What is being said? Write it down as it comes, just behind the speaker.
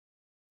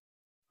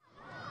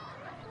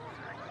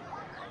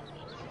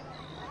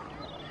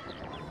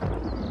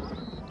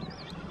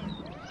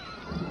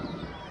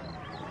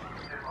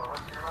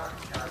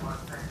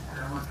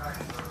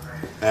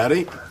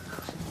Howdy.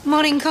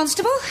 Morning,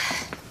 Constable.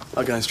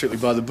 I'm going strictly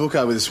by the book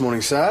over this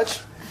morning, Sarge.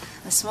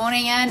 This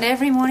morning and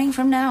every morning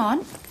from now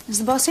on. Is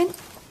the boss in?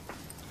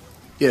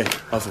 Yeah,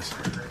 office.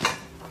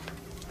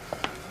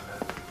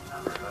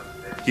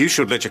 You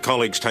should let your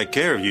colleagues take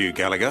care of you,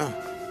 Gallagher.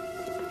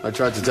 I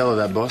tried to tell her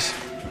that, boss.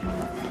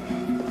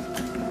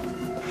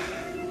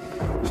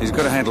 She's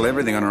got to handle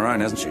everything on her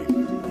own, hasn't she?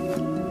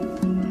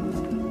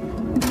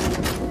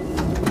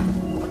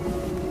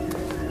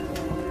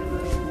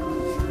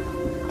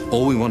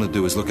 All we want to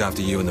do is look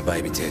after you and the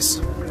baby, Tess.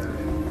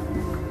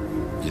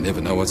 You never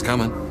know what's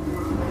coming.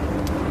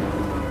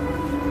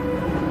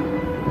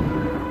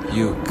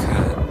 You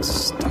can't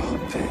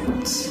stop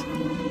it.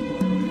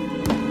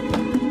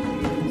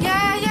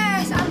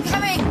 Yes, I'm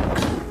coming.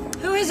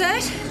 Who is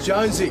it?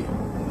 Jonesy.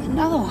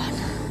 Another one.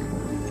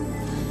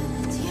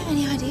 Do you have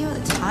any idea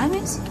what the time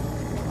is?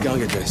 Go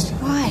and get dressed.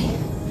 Why?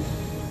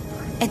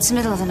 It's the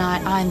middle of the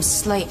night. I'm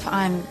asleep.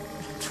 I'm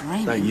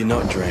dreaming. No, you're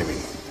not dreaming.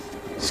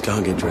 Just go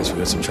and get dressed. We've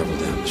got some trouble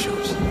down at the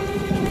shops.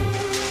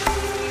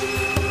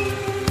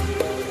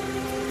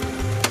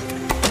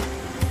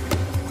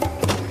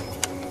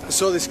 I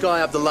saw this guy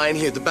up the lane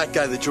here at the back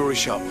gate of the jewellery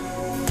shop.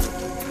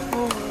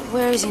 Oh,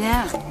 where is he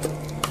now?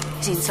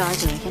 He's inside,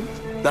 do you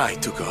reckon? No, he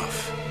took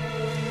off.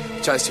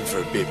 Chased him for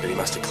a bit, but he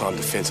must have climbed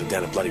the fence and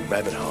down a bloody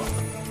rabbit hole.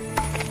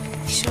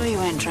 You sure you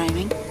weren't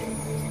dreaming?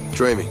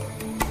 Dreaming?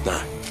 No.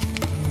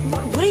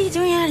 What are you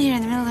doing out here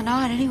in the middle of the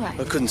night, anyway?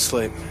 I couldn't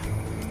sleep.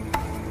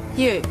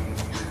 You?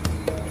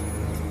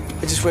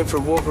 I just went for a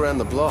walk around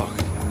the block.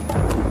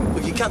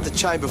 Look, he cut the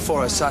chain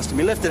before I sussed him.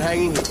 He left it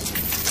hanging.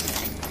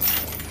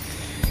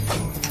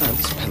 Oh,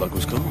 this padlock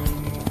was gone.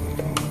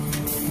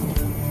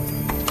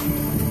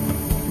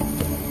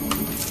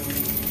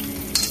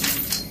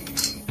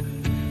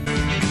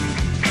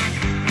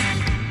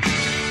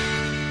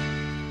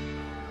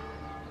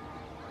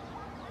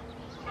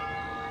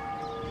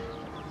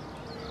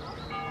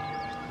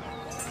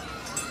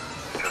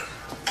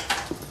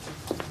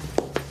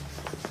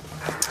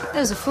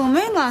 There was a full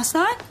moon last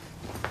night.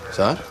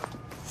 So?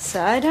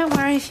 So don't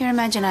worry if your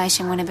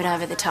imagination went a bit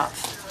over the top.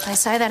 They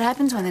say that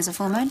happens when there's a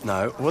full moon.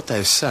 No, what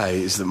they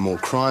say is that more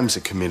crimes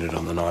are committed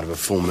on the night of a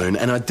full moon,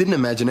 and I didn't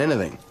imagine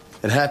anything.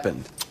 It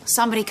happened.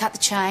 Somebody cut the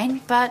chain,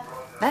 but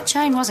that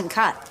chain wasn't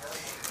cut.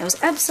 There was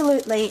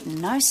absolutely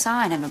no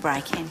sign of a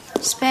break-in.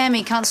 Spare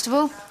me,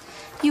 Constable.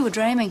 You were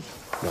dreaming.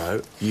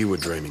 No, you were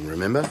dreaming,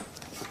 remember?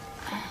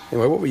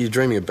 Anyway, what were you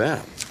dreaming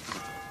about?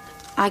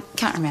 I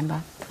can't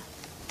remember.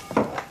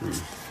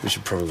 We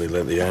should probably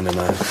let the owner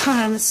know.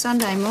 On a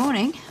Sunday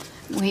morning,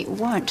 we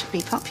won't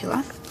be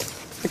popular.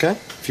 Okay,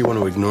 if you want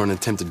to ignore an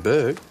attempted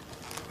burg.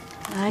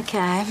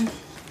 Okay.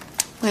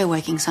 We're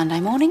working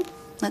Sunday morning.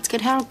 Let's get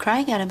Harold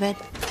Craig out of bed.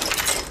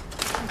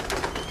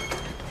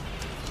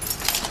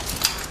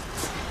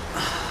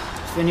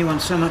 If anyone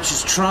so much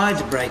as tried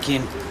to break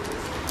in,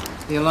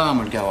 the alarm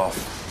would go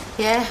off.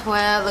 Yeah,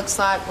 well, looks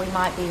like we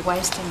might be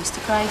wasting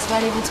Mr. Craig's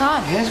valuable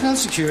time. Yes, well,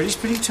 security's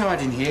pretty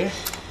tight in here.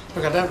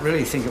 Look, I don't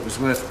really think it was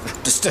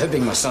worth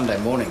disturbing my Sunday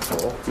morning for.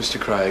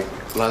 Mr. Craig,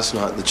 last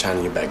night the chain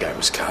in your bag gate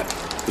was cut.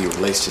 Will you at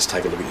least just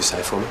take a look at your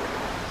safe for me?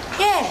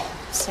 Yeah,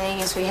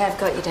 seeing as we have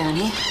got you down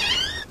here.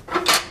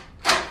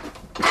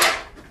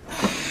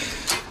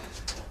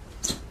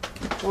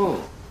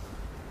 Oh.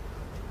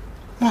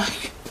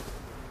 Mike,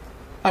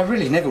 I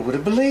really never would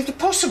have believed it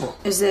possible.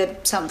 Is there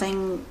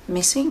something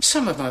missing?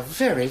 Some of my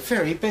very,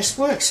 very best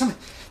work. Some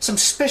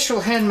special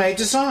handmade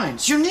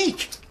designs.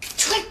 Unique.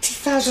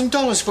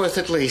 $20,000 worth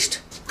at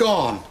least.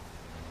 Gone.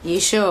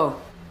 You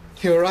sure?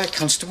 You're right,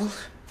 Constable.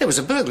 There was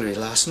a burglary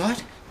last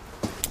night.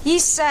 You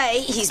say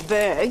he's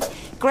Berg,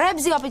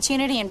 grabs the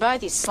opportunity in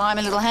both his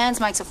slimy little hands,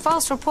 makes a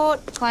false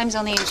report, claims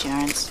on the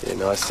insurance. Yeah,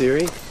 nice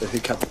theory. But who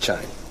cut the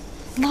chain?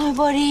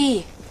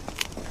 Nobody.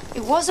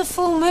 It was a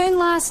full moon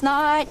last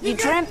night. You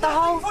dreamt the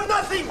whole... For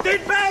nothing,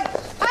 dickbag!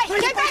 Hey,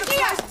 get back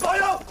here!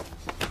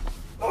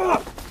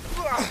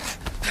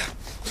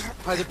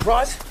 Pay the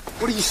price?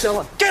 What are you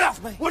selling? Get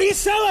off me! What are you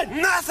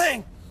selling?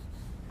 Nothing!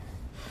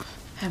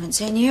 Haven't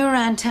seen you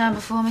around town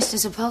before, Mr.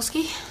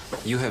 Zapolsky.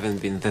 You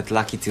haven't been that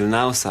lucky till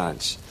now,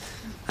 Sarge.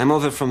 I'm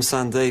over from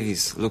St.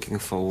 Davies looking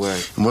for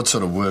work. And what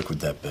sort of work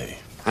would that be?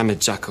 I'm a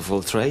jack of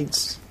all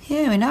trades.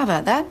 Yeah, we know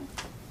about that.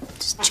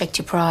 Just checked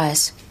your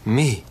priors.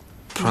 Me?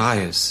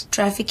 Priors?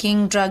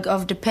 Trafficking, drug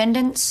of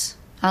dependence,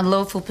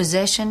 unlawful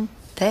possession,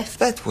 theft.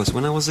 That was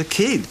when I was a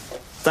kid,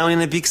 down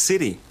in a big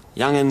city,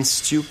 young and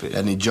stupid.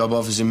 Had any job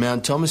offers in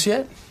Mount Thomas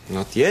yet?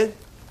 Not yet,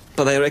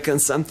 but I reckon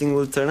something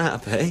will turn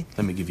up, eh?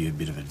 Let me give you a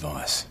bit of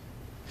advice.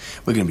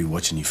 We're going to be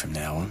watching you from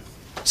now on,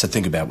 so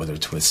think about whether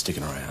it's worth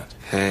sticking around.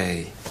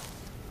 Hey,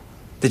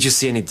 did you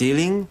see any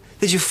dealing?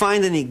 Did you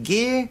find any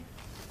gear?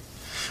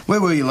 Where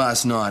were you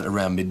last night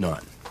around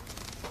midnight?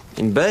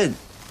 In bed,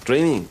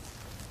 dreaming.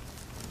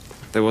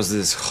 There was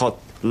this hot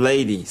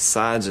lady,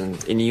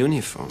 sergeant, in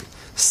uniform,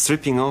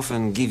 stripping off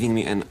and giving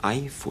me an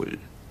eyeful.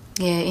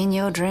 Yeah, in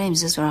your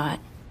dreams is right.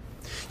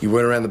 You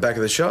weren't around the back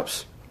of the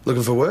shops,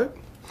 looking for work?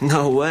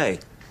 No way.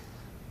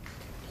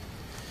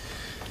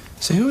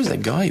 So who was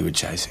that guy you were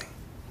chasing?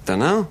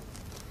 Dunno.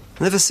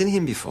 Never seen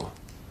him before.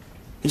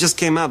 He just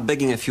came out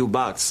begging a few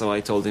bucks, so I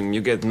told him,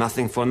 you get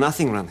nothing for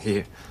nothing around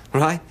here,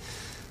 right?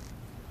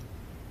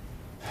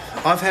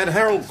 I've had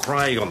Harold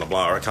Craig on the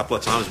blower a couple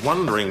of times,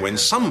 wondering when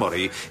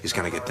somebody is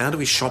going to get down to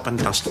his shop and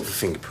dust off the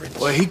fingerprints.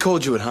 Well, he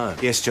called you at home.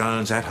 Yes,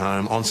 Jones, at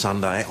home, on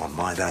Sunday, on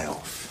my day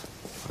off.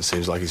 It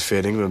seems like he's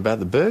fair dinkum about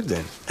the berg,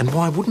 then. And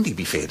why wouldn't he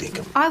be fair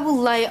dinkum? I will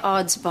lay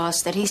odds,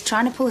 boss, that he's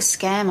trying to pull a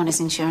scam on his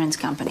insurance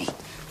company.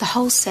 The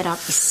whole setup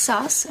is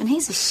sus, and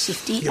he's a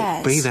shifty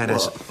ass. Be that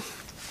as...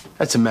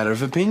 That's a matter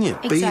of opinion.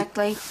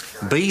 Exactly.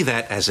 Be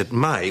that as it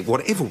may,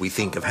 whatever we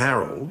think of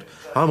Harold,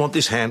 I want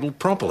this handled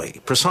properly,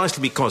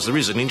 precisely because there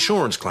is an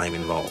insurance claim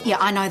involved. Yeah,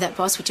 I know that,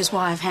 boss, which is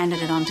why I've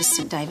handed it on to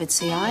St David's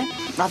CI,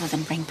 rather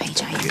than bring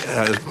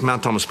PJ in.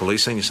 Mount Thomas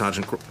Police, Senior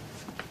Sergeant...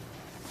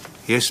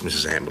 Yes,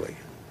 Mrs. Amberley.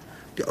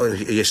 Oh,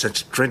 yes,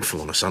 that's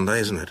dreadful on a Sunday,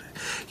 isn't it?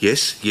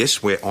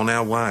 Yes, we're on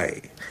our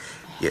way.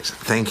 Yes,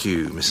 thank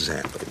you, Mrs.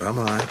 Amberley.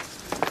 Bye-bye.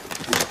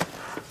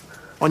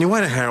 On your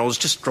way to Harold's,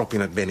 just drop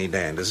in at Benny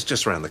Dander's. It's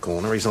just round the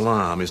corner. His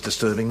alarm is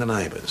disturbing the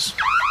neighbours.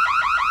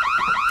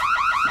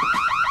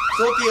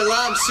 Thought the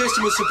alarm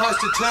system was supposed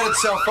to turn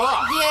itself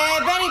off.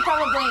 Yeah, Benny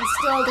probably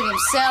installed it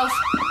himself.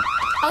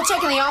 I'll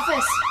check in the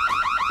office.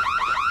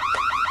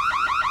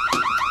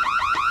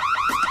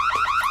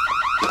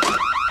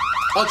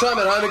 I'll try him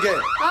at home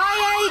again. Oh,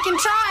 yeah, you can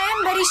try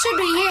him, but he should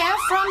be here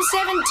from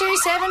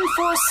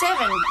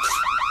 72747.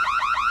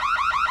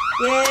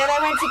 Yeah, they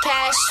went for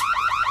cash.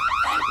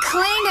 And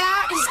cleaned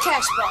out his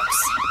cash box.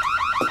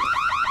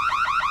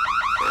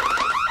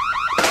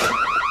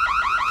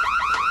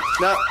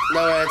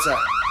 No answer.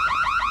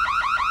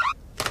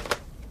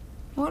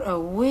 What a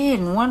weird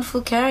and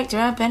wonderful character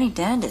our Benny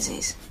Danders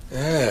is.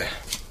 Yeah.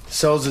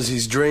 Sells us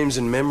his dreams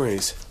and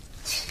memories.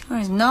 Or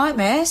his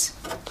nightmares.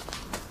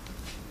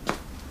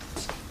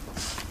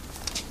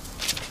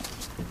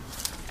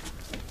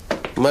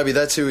 Maybe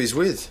that's who he's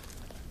with.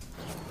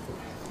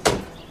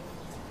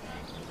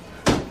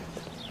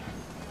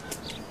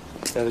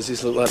 Now, does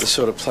this look like the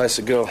sort of place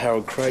a girl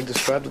Harold Craig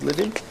described would live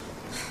in?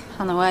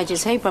 On the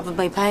wages he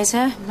probably pays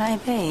her.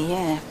 Maybe,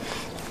 yeah.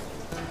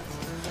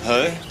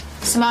 Who?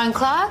 Simone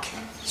Clark?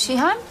 She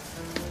home?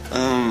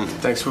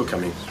 Thanks for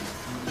coming.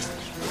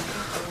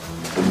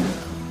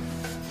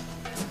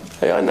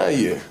 Hey, I know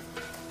you.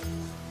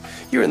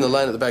 You were in the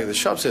lane at the back of the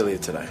shops earlier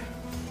today.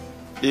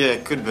 Yeah,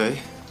 could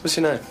be. What's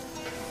your name?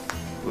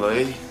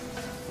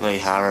 Lee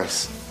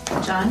Harris.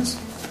 Jones?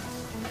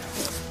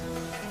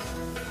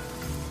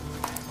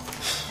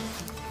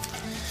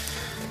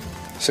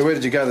 So where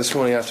did you go this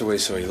morning after we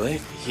saw you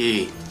leave?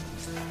 Here.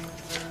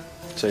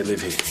 So you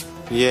live here?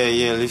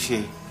 Yeah, live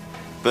here.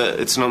 But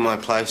it's not my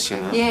place, you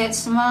know. Yeah, it's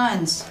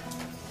Simone's.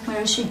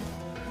 Where is she?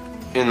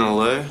 In the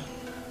loo.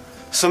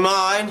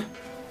 Simone,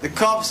 the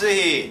cops are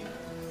here.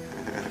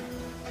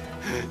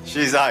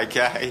 She's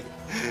okay.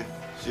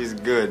 She's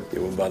good. Yeah,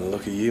 well, by the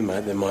look of you,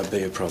 mate, there might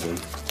be a problem.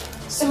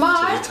 Simone?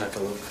 So you take a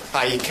look.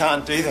 Hey, you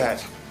can't do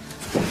that.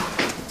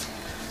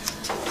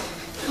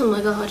 Oh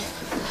my God.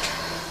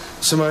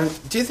 Simone,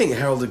 do you think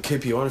Harold would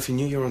keep you on if he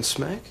knew you were on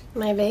smack?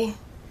 Maybe.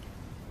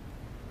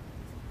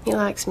 He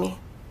likes me.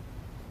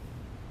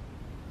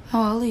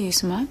 How old are you,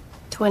 Simone?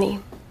 20.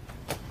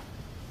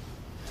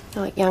 I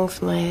look young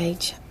for my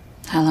age.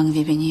 How long have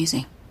you been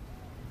using?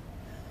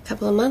 A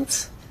couple of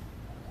months.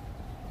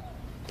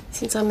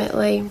 Since I met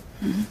Lee.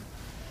 Mm-hmm.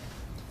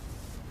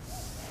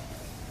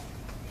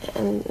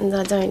 And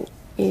I don't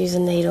use a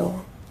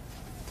needle.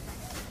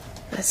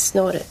 I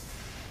snort it.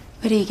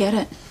 Where do you get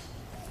it?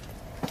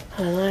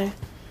 I don't know.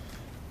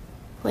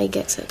 Lee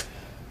gets it.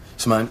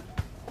 Simone,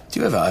 do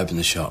you ever open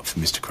the shop for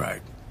Mr.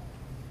 Craig?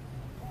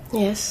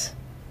 Yes.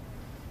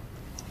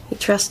 He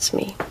trusts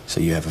me. So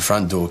you have a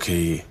front door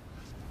key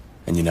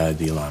and you know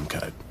the alarm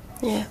code?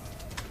 Yeah.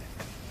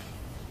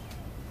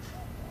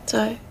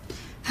 So?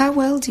 How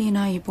well do you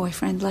know your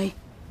boyfriend, Lee?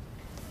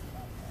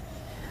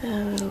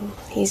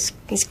 He's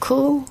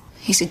cool.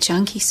 He's a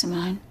junkie,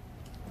 Simone.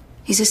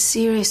 He's a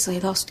seriously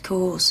lost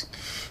cause.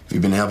 Have you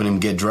been helping him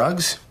get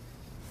drugs?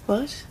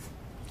 What?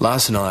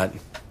 Last night,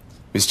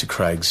 Mr.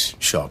 Craig's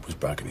shop was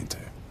broken into.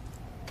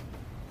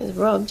 He was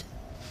robbed.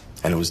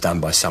 And it was done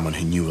by someone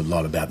who knew a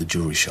lot about the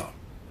jewellery shop.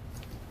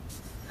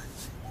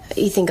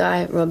 You think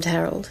I robbed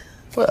Harold?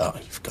 Well,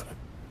 you've got a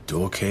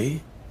door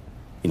key,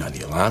 you know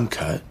the alarm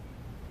code.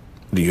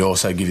 Do he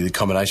also give you the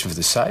combination for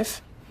the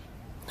safe?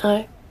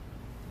 No.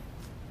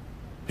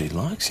 But he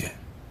likes you.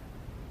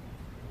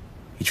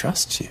 He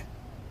trusts you.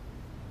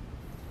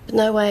 But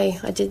no way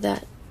I did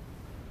that.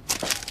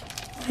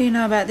 What do you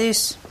know about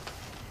this?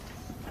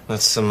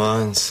 That's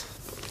Simone's.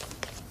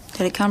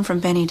 Did it come from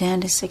Benny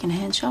Dander's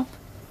second-hand shop?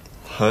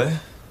 Who?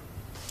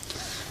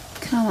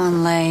 Come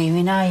on, Lee.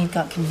 We know you've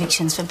got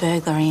convictions for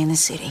burglary in the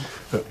city.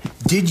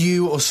 Did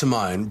you or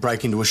Simone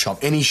break into a shop,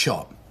 any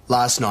shop,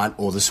 last night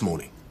or this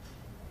morning?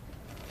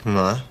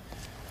 No.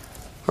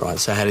 Right,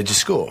 so how did you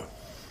score?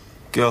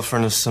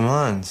 Girlfriend of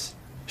Simone's.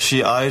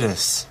 She owed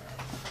us.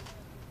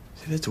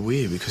 See, that's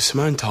weird, because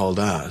Simone told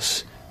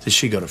us that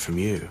she got it from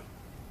you.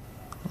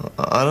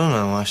 I don't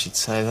know why she'd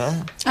say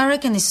that. I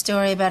reckon this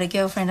story about a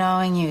girlfriend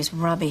owing you is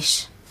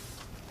rubbish.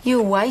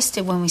 You were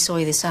wasted when we saw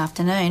you this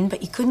afternoon,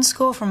 but you couldn't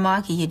score from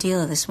Mikey, your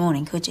dealer, this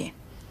morning, could you?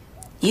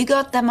 You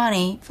got the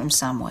money from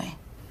somewhere.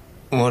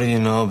 What do you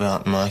know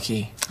about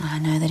Mikey? I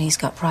know that he's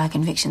got prior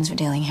convictions for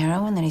dealing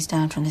heroin, that he's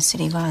down from the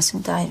city via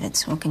St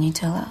David's. What can you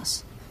tell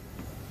us?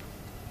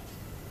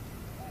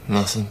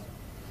 Nothing.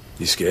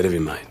 You're scared of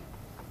him, mate.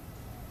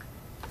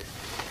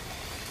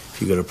 If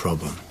you got a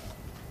problem,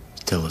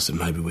 tell us and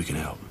maybe we can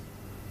help.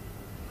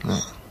 No.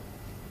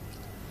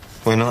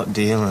 We're not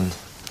dealing.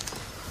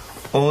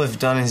 All we've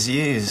done is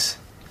use.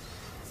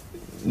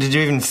 Did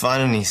you even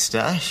find any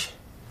stash?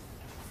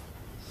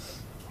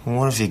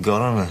 What have you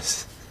got on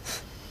us?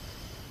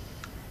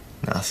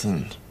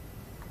 Nothing.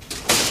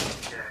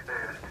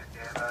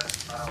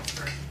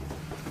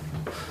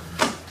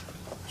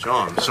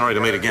 John, sorry to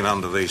meet again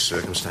under these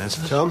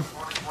circumstances. Tom?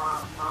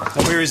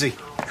 Where is he?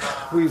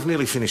 We've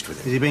nearly finished with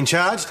Has him. he been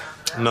charged?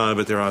 No,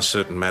 but there are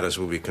certain matters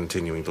we'll be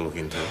continuing to look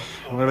into.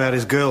 What about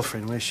his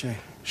girlfriend? Where's she?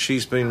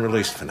 She's been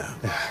released for now.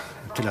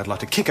 I'd like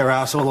to kick her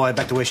ass all the way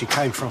back to where she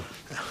came from.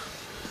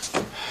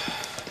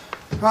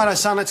 Righto,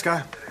 son, let's go.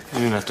 You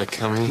didn't have to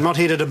come in. I'm not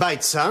here to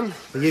debate, son.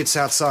 The youth's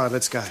outside,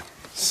 let's go.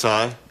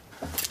 So?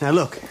 Now,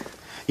 look,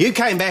 you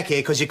came back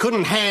here because you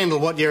couldn't handle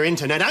what you're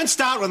into. Now, don't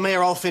start with me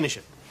or I'll finish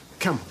it.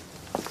 Come.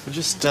 You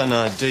just don't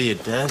know, do you,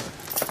 Dad?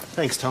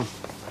 Thanks, Tom.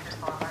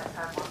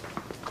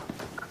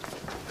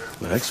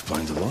 That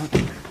explains a lot.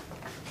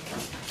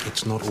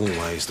 It's not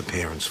always the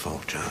parents'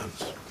 fault, Jones.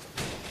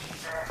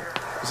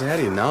 So how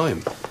do you know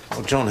him?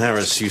 Well, John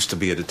Harris used to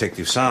be a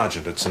detective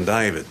sergeant at St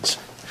David's.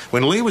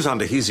 When Lee was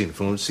under his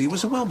influence, he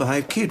was a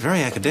well-behaved kid,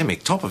 very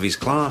academic, top of his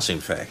class, in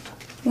fact.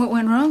 What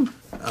went wrong?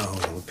 Oh,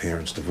 well, the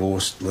parents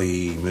divorced.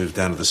 Lee moved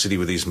down to the city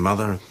with his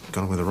mother.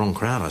 Got on with the wrong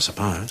crowd, I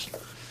suppose.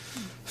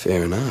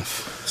 Fair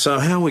enough. So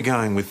how are we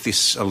going with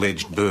this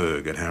alleged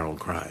burg at Harold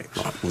Craig's?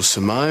 Right, well,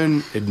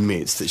 Simone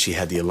admits that she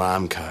had the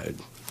alarm code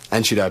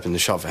and she'd opened the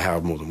shop for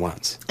Harold more than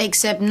once.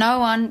 Except no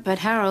one but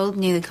Harold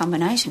knew the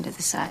combination to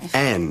the safe.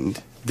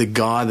 And the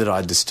guy that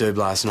I disturbed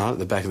last night at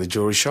the back of the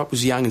jewellery shop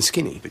was young and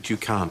skinny. But you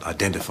can't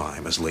identify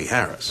him as Lee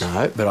Harris.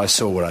 No, but I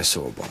saw what I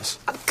saw, boss.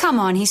 Come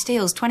on, he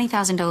steals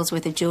 $20,000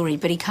 worth of jewellery,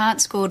 but he can't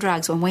score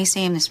drugs when we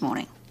see him this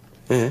morning.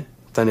 Yeah,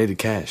 they needed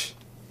cash.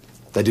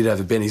 They did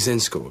over Benny's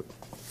then scored.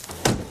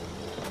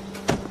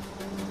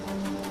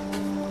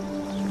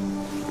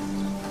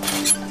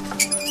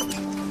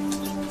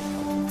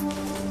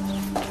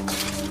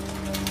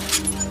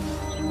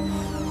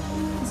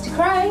 Mr.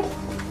 Craig?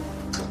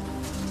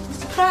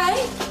 Mr.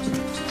 Craig?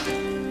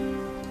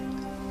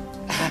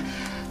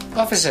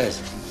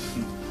 Officers.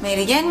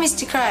 Meet again,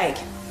 Mr. Craig.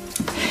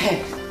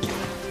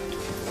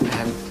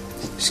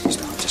 Excuse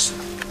me,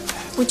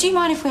 just... Would you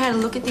mind if we had a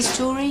look at this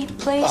jewellery,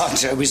 please? Oh,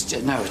 it's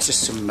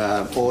just some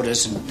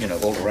orders and,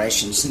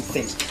 alterations and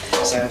things.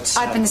 So it's...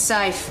 Open the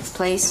safe,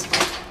 please.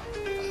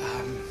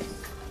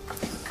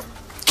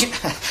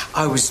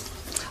 I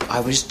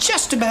was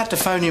just about to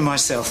phone you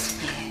myself.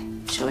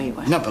 Sure you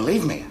were. No,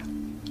 believe me,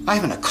 I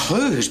haven't a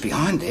clue who's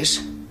behind this.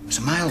 It was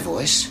a male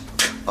voice,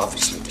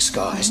 obviously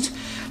disguised.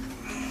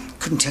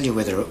 Couldn't tell you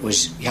whether it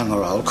was young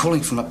or old,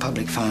 calling from a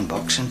public phone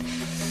box, and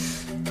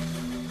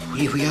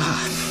here we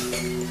are.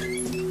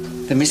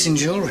 The missing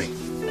jewellery.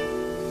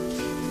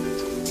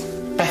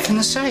 Back in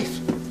the safe.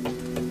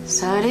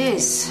 So it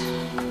is.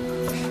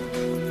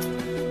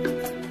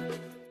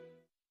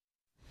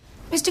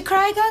 Mr.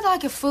 Craig, I'd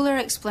like a fuller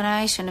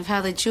explanation of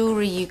how the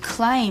jewellery you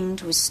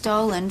claimed was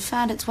stolen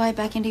found its way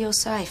back into your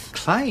safe.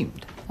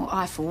 Claimed? Well,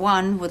 I, for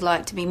one, would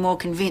like to be more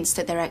convinced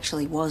that there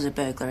actually was a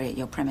burglary at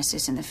your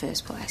premises in the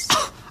first place.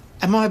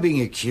 Am I being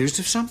accused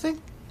of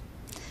something?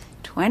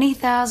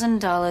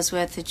 $20,000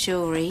 worth of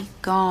jewellery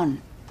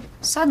gone.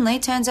 Suddenly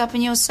it turns up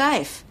in your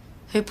safe.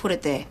 Who put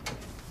it there?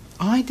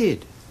 I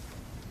did.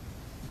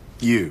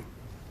 You.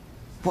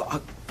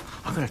 Well,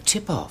 I got a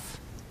tip-off.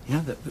 You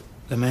know,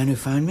 the man who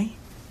phoned me?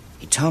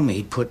 He told me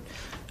he'd put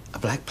a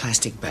black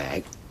plastic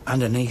bag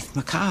underneath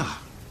my car.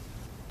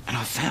 And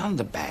I found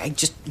the bag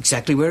just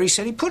exactly where he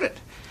said he put it.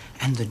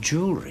 And the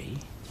jewellery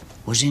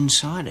was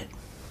inside it.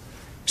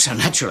 So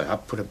naturally, I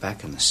put it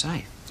back in the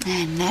safe.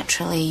 And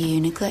naturally, you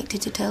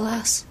neglected to tell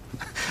us.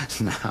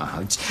 No,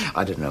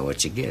 I didn't know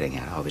what you're getting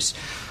at. I was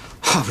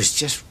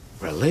just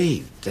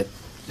relieved that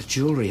the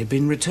jewellery had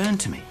been returned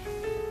to me.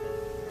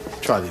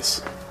 Try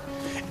this.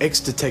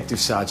 Ex-Detective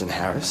Sergeant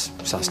Harris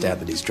sussed out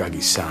that his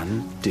druggy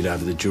son did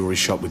over the jewellery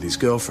shop with his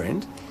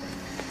girlfriend.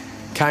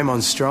 Came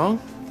on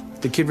strong.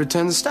 The kid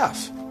returned the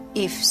stuff.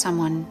 If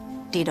someone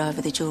did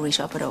over the jewellery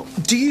shop at all.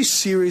 Do you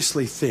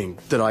seriously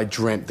think that I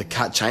dreamt the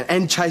cut chain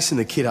and chasing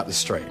the kid up the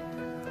street?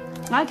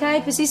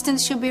 OK,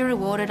 persistence should be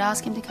rewarded.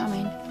 Ask him to come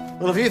in.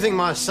 Well, if you think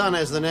my son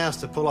has the nous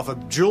to pull off a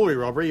jewellery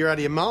robbery, you're out of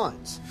your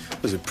minds. He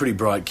was a pretty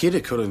bright kid,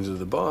 according to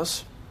the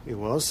boss. He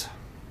was.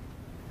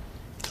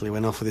 Till he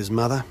went off with his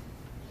mother.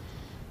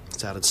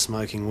 Started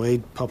smoking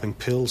weed, popping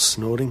pills,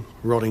 snorting,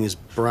 rotting his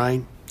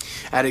brain.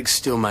 Addicts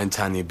still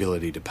maintain the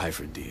ability to pay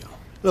for a deal.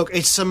 Look,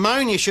 it's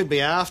Simone you should be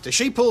after.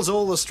 She pulls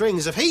all the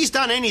strings. If he's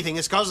done anything,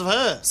 it's because of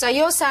her. So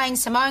you're saying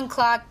Simone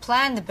Clark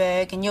planned the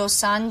burg and your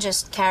son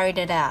just carried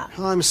it out?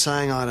 I'm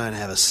saying I don't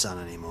have a son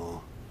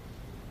anymore.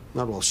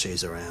 Not while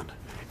she's around.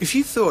 If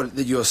you thought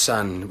that your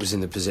son was in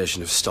the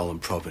possession of stolen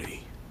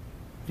property,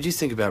 would you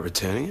think about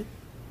returning it?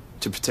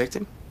 To protect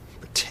him?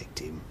 Protect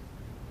him?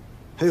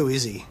 Who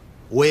is he?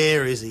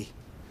 Where is he?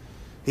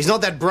 He's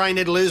not that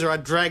brain-dead loser I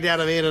dragged out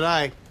of here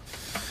today.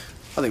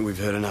 I think we've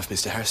heard enough,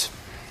 Mr. Harris.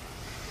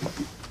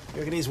 You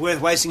reckon he's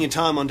worth wasting your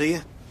time on, do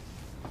you?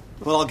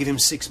 Well, I'll give him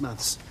 6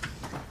 months.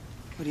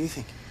 What do you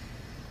think?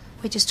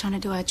 We're just trying to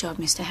do our job,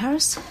 Mr.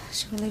 Harris.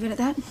 Shall we leave it at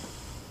that?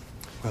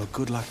 Well,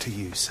 good luck to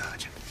you,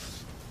 Sergeant.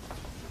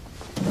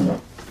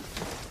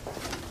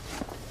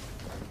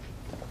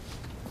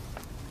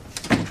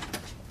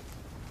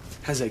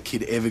 How's that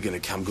kid ever going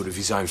to come good if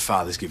his own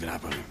father's given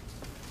up on him?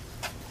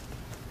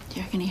 Do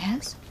you reckon he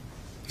has?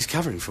 He's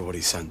covering for what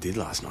his son did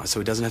last night,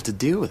 so he doesn't have to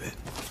deal with it.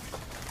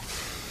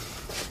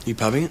 You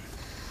pubbing it?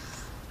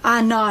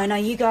 No,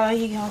 you go. I'll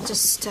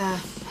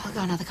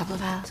go another couple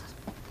of hours.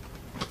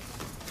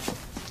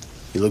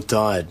 You look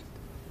tired.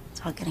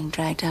 It's like getting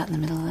dragged out in the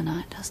middle of the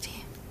night, does to you?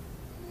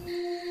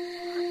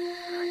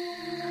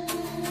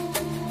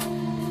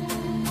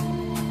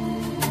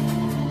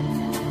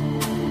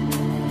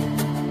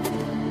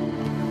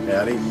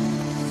 Howdy.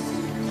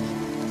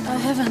 Oh,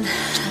 heaven.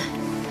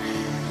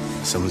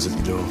 Someone's at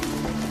the door.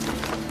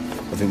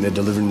 I think they're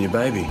delivering your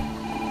baby.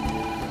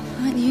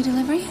 Aren't you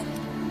delivering it?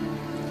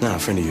 No, a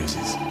friend of yours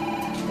is.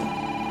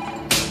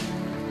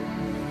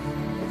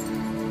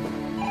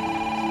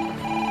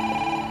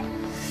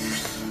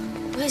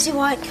 Where's your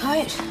white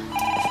coat?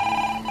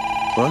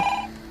 What?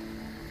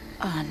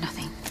 Oh,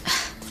 nothing.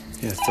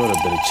 Yeah, I thought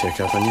I'd better check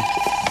up on you.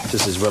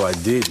 Just as well I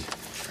did.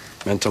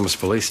 Mount Thomas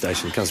Police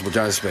Station, Constable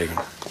Jones speaking.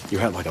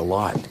 You're out like a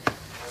light.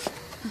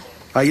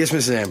 Oh, yes,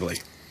 Mrs.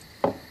 Amberley.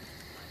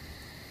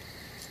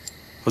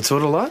 What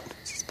sort of light?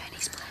 This is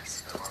Benny's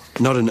place.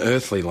 Not an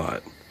earthly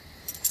light.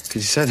 Could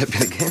you say that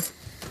bit again?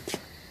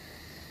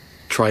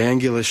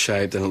 Triangular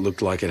shaped and it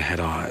looked like it had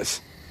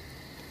eyes.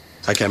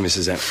 Okay,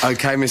 Mrs.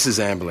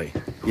 Amberley.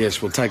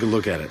 Yes, we'll take a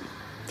look at it.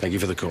 Thank you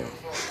for the call.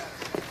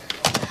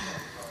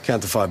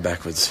 Count to 5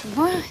 backwards.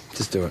 What?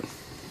 Just do it.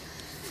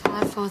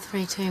 5, 4,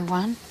 3, 2,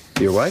 1.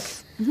 You awake?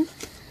 Mm-hmm.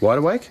 Wide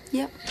awake?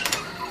 Yep.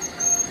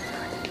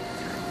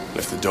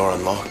 Left the door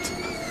unlocked.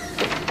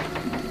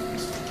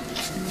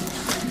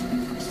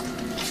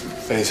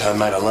 Benny's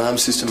homemade alarm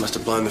system must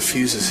have blown the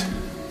fuses.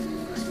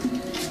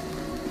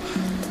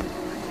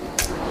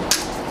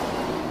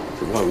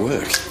 It won't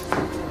work.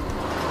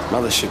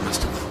 Mothership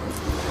must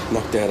have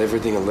knocked out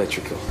everything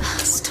electrical.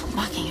 Stop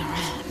mucking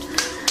around.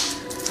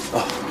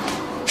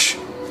 Oh, shh.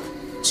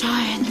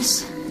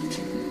 Jones.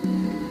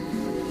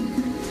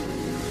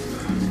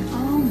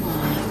 Oh,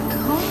 my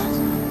God.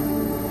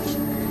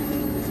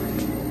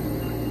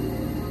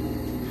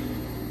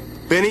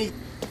 Benny,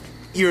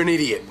 you're an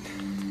idiot.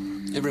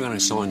 Everyone who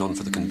signed on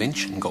for the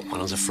convention got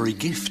one as a free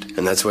gift.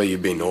 And that's where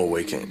you've been all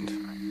weekend.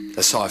 A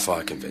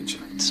sci-fi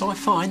convention.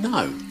 Sci-fi?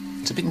 No.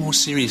 It's a bit more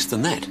serious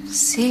than that.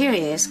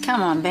 Serious?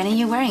 Come on, Benny.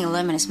 You're wearing a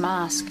luminous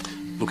mask.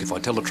 Look, if I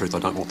tell the truth, I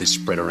don't want this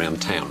spread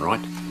around town, right?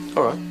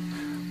 All right.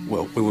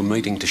 Well, we were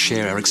meeting to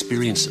share our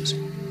experiences,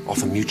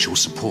 offer mutual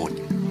support.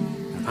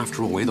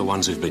 After all, we're the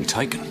ones who've been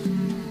taken.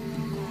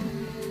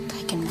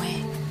 Taken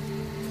where?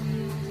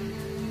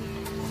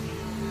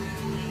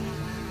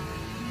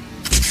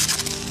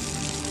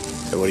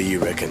 So what do you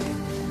reckon?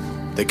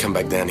 They come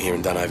back down here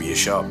and done over your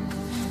shop?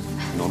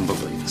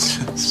 Non-believers.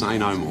 Say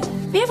no more.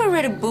 Have you ever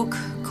read a book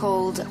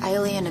called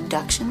Alien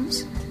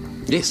Abductions?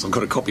 Yes, I've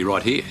got a copy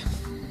right here.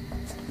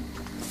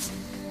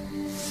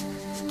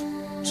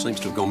 Seems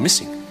to have gone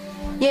missing.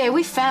 Yeah,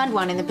 we found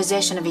one in the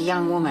possession of a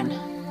young woman.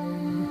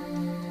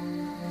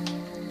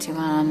 2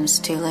 arms,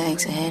 2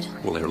 legs, a head.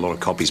 Well, there are a lot of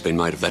copies been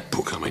made of that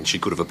book. I mean, she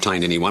could have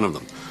obtained any one of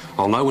them.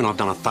 I'll know when I've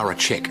done a thorough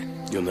check.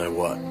 You'll know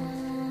what?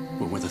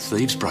 Well, whether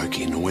thieves broke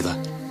in or whether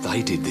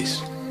they did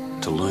this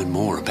to learn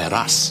more about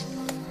us.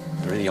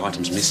 Are there any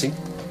items missing?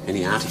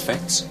 Any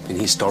artefacts? Any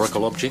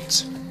historical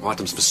objects?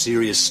 Items for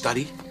serious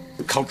study?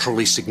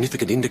 Culturally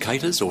significant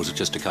indicators? Or is it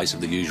just a case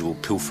of the usual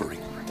pilfering?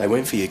 They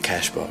went for your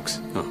cash box.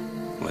 Oh,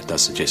 well, that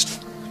does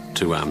suggest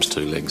 2 arms,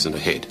 2 legs and a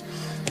head.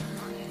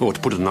 Or, to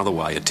put it another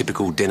way, a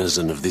typical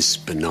denizen of this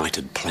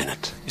benighted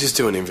planet. Just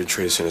do an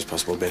inventory as soon as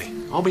possible, Benny.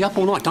 I'll be up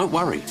all night, don't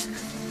worry.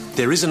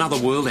 There is another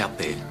world out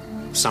there.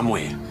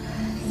 Somewhere.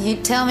 You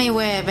tell me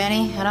where,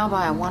 Benny, and I'll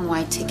buy a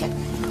one-way ticket.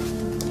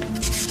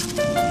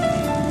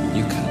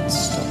 You can't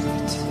stop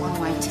it.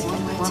 One-way ticket.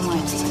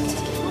 One-way ticket.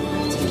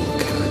 You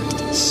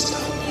can't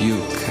stop. You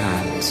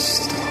can't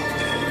stop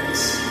it.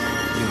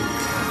 You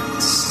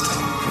can't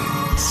stop it.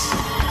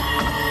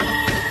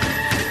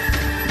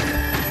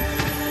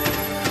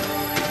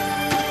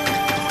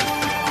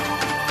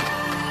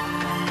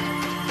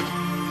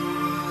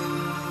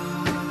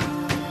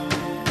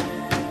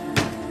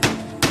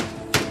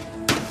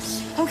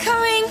 I'm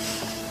coming.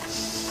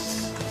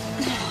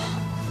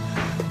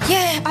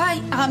 Yeah,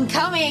 I'm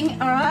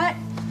coming, all right?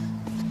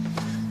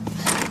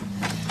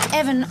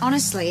 Evan,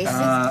 honestly, if...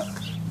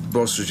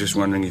 Boss was just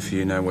wondering if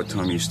you know what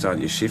time you start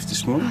your shift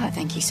this morning. Oh,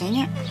 thank you,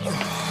 Senior.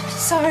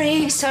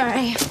 Sorry.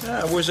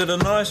 Was it a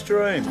nice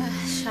dream?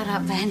 Shut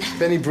up, Ben.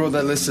 Benny brought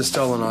that list of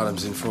stolen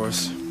items in for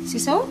us. Is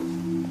this all?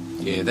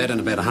 Yeah, that and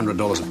about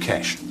 $100 of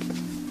cash.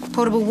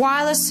 Portable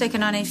wireless, circa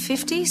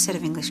 1950, set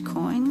of English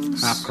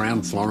coins. Half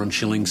crown, florin,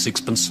 shilling,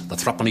 sixpence, the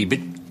threepenny bit,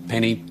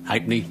 penny,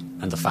 halfpenny,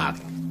 and the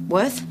farthing.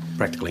 Worth?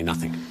 Practically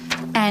nothing.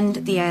 And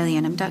the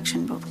alien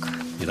abduction book.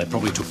 Yeah, they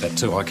probably took that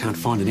too. I can't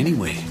find it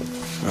anywhere.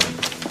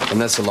 And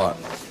that's a lot.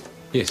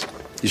 Yes.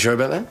 You sure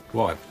about that?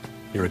 Why?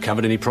 You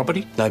recovered any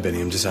property? No, Benny,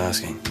 I'm just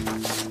asking.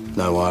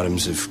 No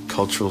items of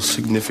cultural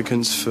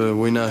significance for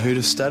we know who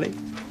to study?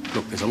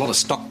 Look, there's a lot of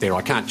stock there.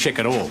 I can't check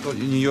it all. Well,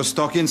 your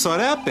stock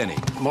inside out, Benny.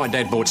 My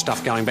dad bought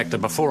stuff going back to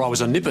before I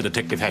was a nipper,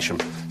 Detective Hasham.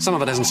 Some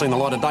of it hasn't seen the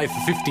light of day for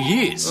 50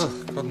 years.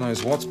 Oh, God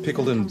knows what's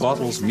pickled in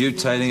bottles,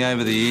 mutating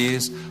over the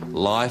years.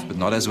 Life, but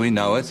not as we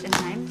know it.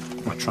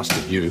 I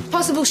trusted you.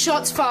 Possible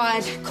shots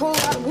fired.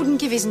 Caller wouldn't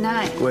give his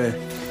name. Where?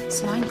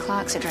 Simone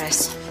Clark's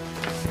address.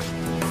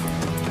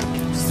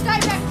 Stay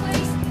back,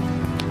 please.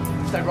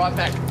 Stay right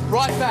back.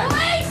 Right back.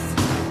 Please!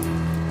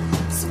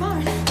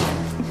 Simone.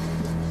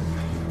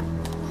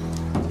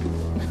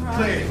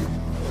 Clear.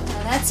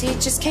 Now that's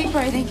it. Just keep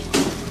breathing.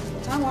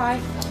 Don't worry.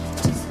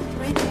 Just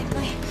breathe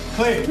deeply.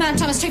 Clear. Mount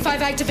Thomas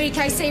 258 to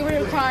BKC. We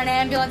require an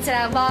ambulance at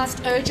our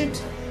last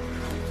urgent.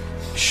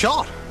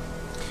 Shot?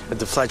 At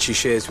the flat she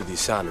shares with your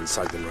son in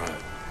Sugden Road.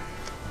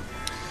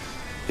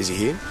 Is he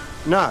here?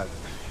 No.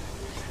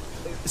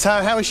 So,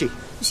 how is she?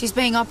 She's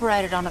being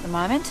operated on at the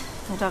moment.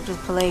 The doctors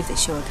believe that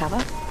she'll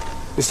recover.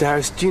 Mr.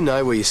 Harris, do you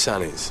know where your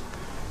son is?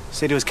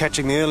 Said he was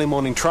catching the early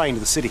morning train to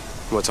the city.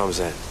 What time was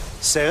that?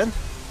 7.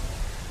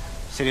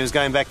 Said he was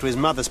going back to his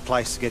mother's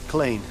place to get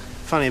clean.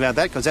 Funny about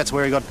that, because that's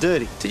where he got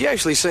dirty. Did you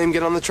actually see him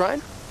get on the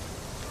train?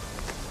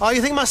 Oh,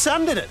 you think my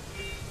son did it?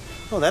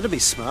 Well, that'd be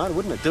smart,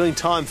 wouldn't it? Doing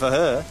time for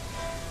her.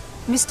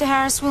 Mr.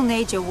 Harris will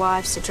need your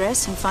wife's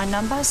address and phone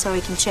number so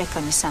he can check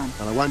on your son.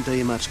 Well, it won't do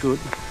you much good.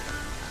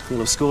 He'll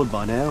have scored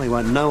by now. He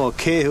won't know or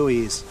care who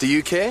he is. Do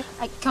you care?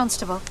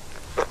 Constable,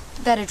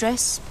 that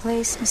address,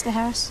 please, Mr.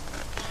 Harris.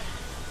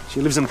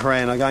 She lives in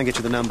Paran. I'll go and get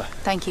you the number.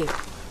 Thank you.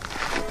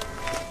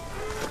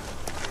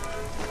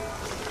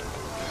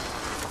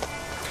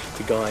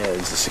 The guy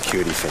owns a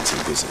security fencing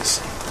business.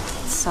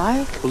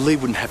 So? Well, Lee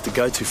wouldn't have to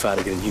go too far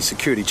to get a new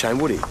security chain,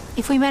 would he?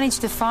 If we manage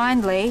to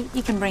find Lee,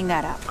 you can bring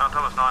that up. Mount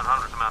Thomas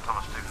 900 to Mount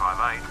Thomas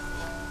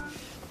 258.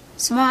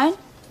 Simone?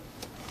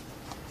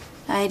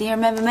 Hey, do you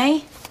remember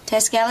me?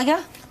 Tess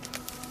Gallagher?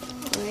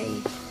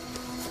 Lee.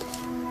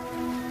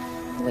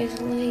 Where's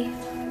Lee?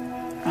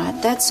 Right,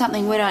 that's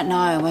something we don't know,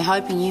 and we're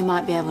hoping you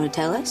might be able to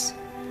tell us.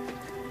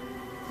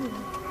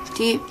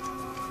 Do you...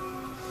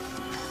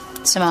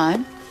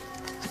 Simone?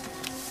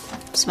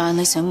 Simone,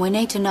 listen, we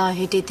need to know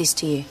who did this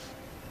to you.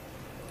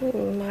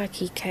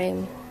 Mikey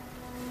came.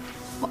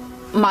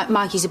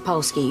 Mikey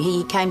Zapolsky.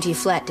 He came to your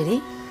flat, did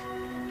he?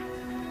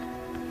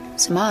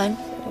 Simone?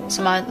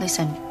 Simone,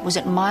 listen. Was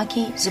it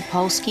Mikey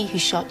Zapolsky who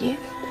shot you?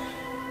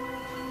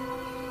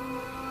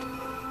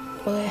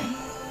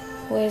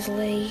 Where's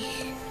Lee?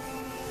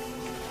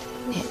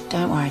 Yeah,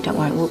 don't worry.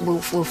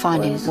 We'll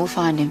find him. We'll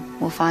find him.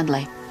 We'll find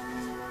Lee.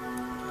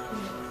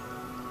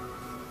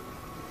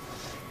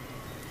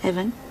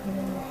 Evan?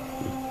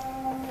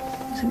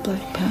 There's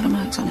black powder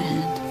marks on her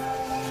hand.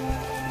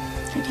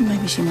 I reckon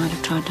maybe she might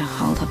have tried to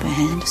hold up her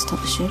hand to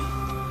stop the shooting.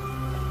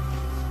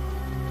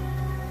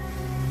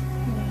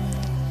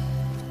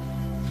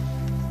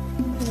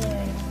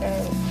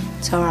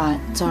 It's all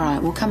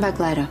right. We'll come back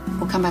later.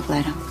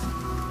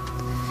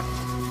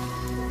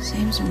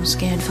 Seems more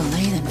scared for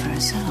Lee than for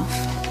herself.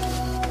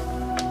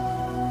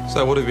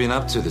 So what have you been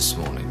up to this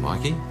morning,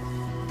 Mikey?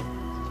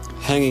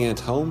 Hanging at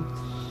home?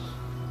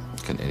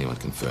 Can anyone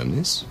confirm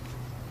this?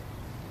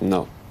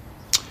 No.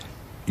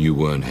 You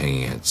weren't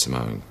hanging at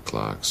Simone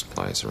Clark's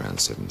place around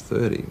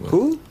 7:30, were you?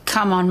 Who?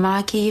 Come on,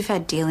 Mikey. You've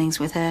had dealings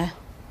with her.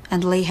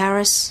 And Lee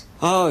Harris.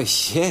 Oh,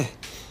 yeah.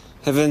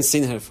 Haven't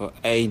seen her for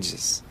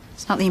ages.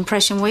 It's not the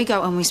impression we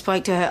got when we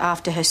spoke to her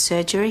after her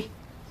surgery.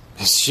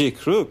 Is she a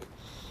crook?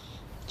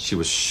 She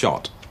was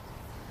shot.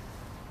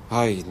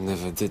 I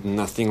never did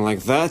nothing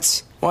like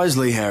that. Why is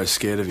Lee Harris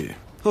scared of you?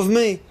 Of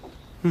me?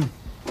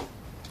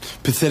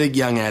 Pathetic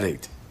young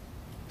addict.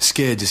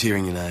 Scared just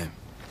hearing your name.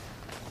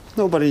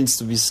 Nobody needs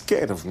to be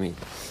scared of me,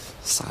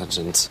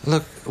 Sergeant.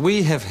 Look,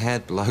 we have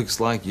had blokes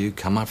like you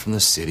come up from the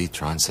city,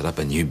 try and set up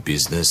a new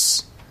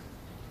business.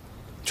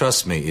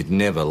 Trust me, it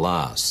never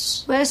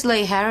lasts. Where's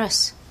Lee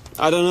Harris?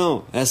 I don't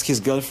know. Ask his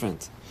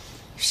girlfriend.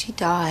 If she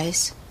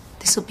dies,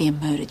 this'll be a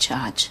murder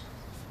charge.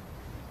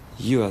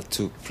 You are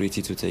too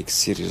pretty to take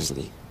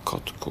seriously,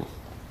 Kotko.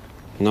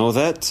 Know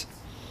that?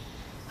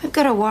 We've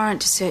got a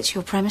warrant to search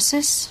your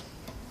premises.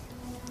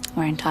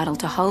 We're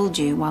entitled to hold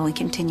you while we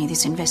continue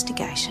this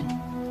investigation.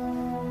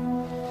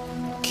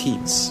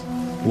 Kids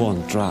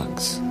want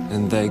drugs,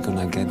 and they're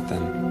gonna get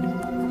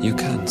them. You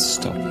can't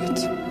stop it.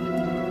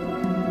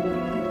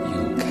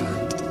 You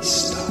can't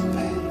stop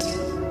it.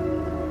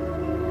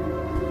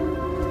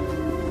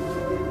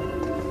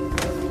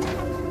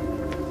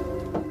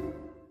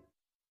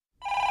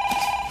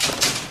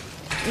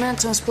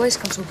 Mountains Police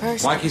Constable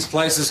Parris. Mikey's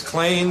place is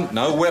clean,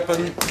 no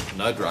weapon,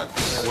 no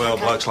drugs. Well,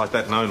 blokes like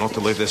that know not to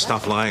leave their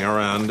stuff laying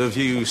around. Have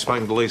you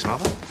spoken to Lee's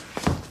mother?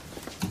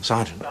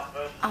 Sergeant?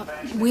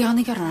 We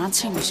only got her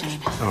answering machine.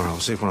 All right, I'll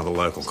see if one of the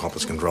local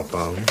coppers can drop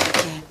by.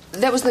 Yeah.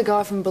 That was the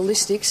guy from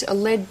ballistics. A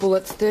lead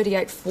bullet,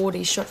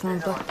 3840, shot from a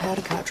black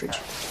powder cartridge.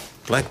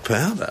 Black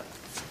powder?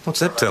 What's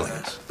that telling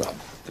us? Well,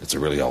 it's a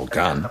really old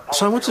gun.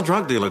 So what's a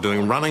drug dealer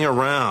doing running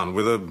around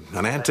with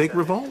an antique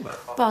revolver?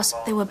 Boss,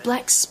 there were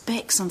black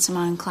specks on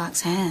Simone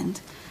Clark's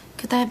hand.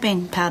 Could they have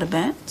been powder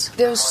burns?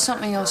 There was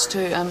something else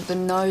too. The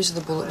nose of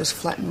the bullet was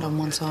flattened on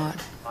one side.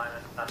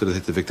 Did it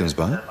hit the victim's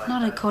bone?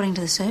 Not according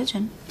to the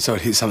surgeon. So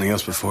it hit something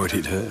else before it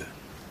hit her.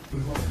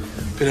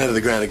 Been over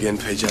the ground again,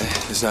 PJ.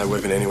 There's no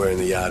weapon anywhere in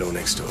the yard or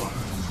next door.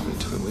 Probably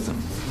took it with him.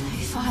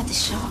 Who fired the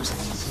shot?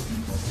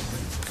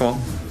 Come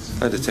on,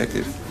 play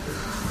detective.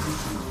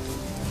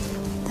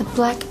 The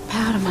black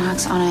powder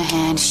marks on her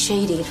hand,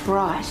 she did,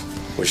 right.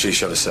 Well, she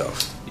shot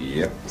herself.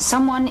 Yep.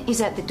 Someone is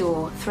at the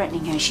door,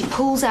 threatening her. She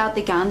pulls out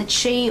the gun that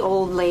she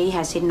or Lee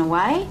has hidden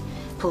away,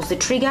 pulls the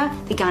trigger,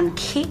 the gun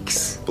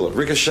kicks. Bullet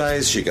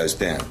ricochets, she goes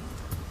down.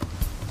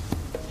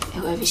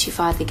 Whoever she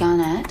fired the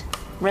gun at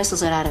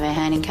wrestles it out of her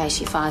hand in case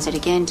she fires it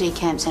again,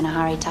 decamps in a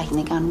hurry, taking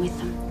the gun with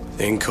them.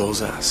 Then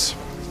calls us.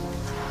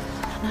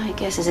 No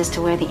guesses as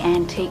to where the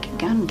antique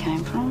gun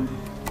came from.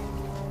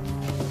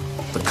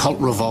 The Colt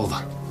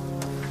revolver.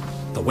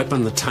 The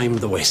weapon that tamed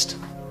the West.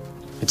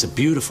 It's a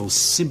beautiful,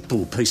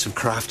 simple piece of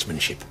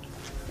craftsmanship.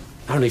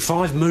 Only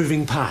 5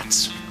 moving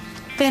parts.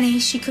 Benny,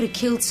 she could have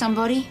killed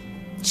somebody.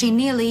 She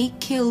nearly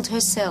killed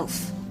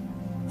herself.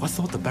 I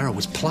thought the barrel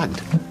was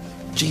plugged.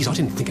 Geez, I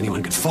didn't think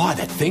anyone could fire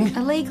that thing.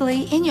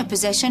 Illegally in your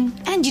possession,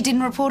 and you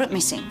didn't report it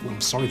missing. Well, I'm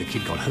sorry the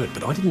kid got hurt,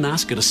 but I didn't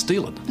ask her to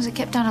steal it. Was it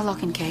kept under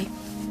lock and key?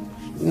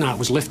 No, it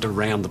was left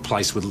around the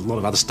place with a lot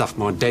of other stuff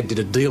my dad did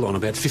a deal on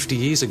about 50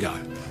 years ago.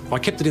 I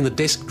kept it in the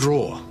desk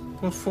drawer.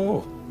 What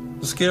for?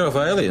 To scare off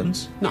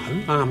aliens? No,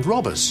 armed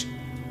robbers.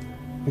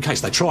 In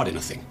case they tried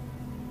anything.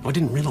 I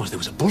didn't realise there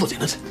was a bullet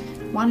in it.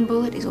 One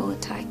bullet is all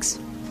it takes.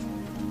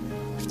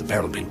 If the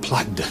barrel had been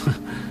plugged, it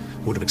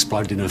would have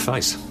exploded in her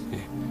face. Yeah.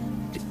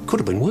 It could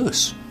have been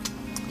worse.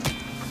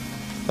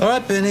 All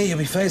right, Benny, you'll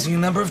be facing a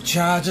number of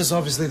charges.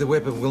 Obviously, the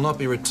weapon will not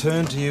be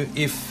returned to you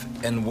if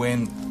and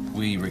when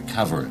we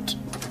recover it.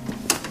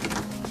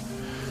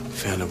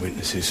 Found a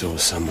witness who saw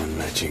someone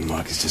matching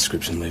Mikey's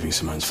description leaving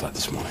Simone's flat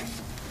this morning.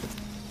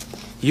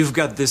 You've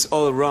got this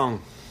all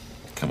wrong.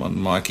 Come on,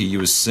 Mikey, you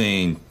were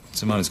seen.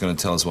 Simone's going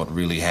to tell us what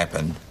really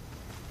happened.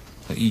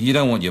 You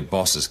don't want your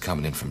bosses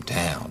coming in from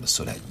town to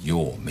sort out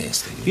your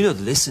mess, do you? You're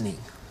not listening.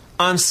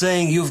 I'm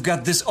saying you've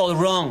got this all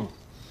wrong.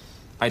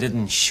 I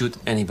didn't shoot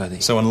anybody.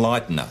 So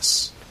enlighten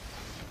us.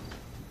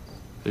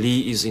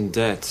 Lee is in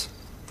debt.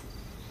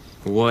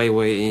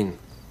 Way in.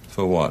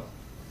 For what?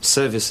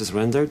 Services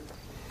rendered.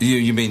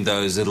 You mean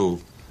those little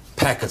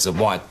packets of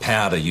white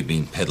powder you've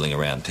been peddling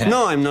around town?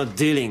 No, I'm not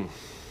dealing.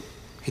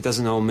 He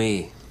doesn't owe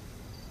me.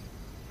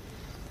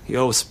 He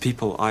owes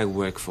people I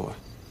work for.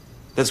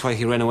 That's why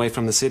he ran away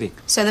from the city.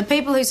 So the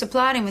people who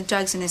supplied him with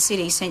drugs in the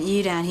city sent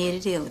you down here to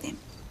deal with him?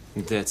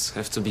 Debts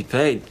have to be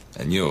paid.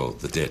 And you're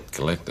the debt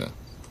collector.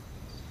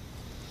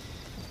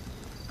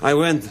 I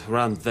went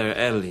round there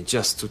early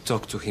just to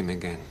talk to him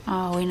again.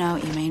 Oh, we know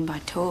what you mean by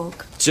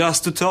talk.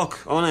 Just to talk,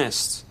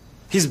 honest.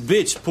 His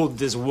bitch pulled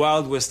this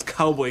Wild West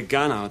cowboy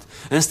gun out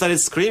and started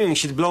screaming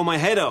she'd blow my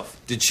head off.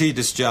 Did she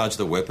discharge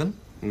the weapon?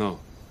 No.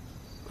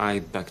 I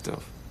backed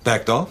off.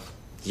 Backed off?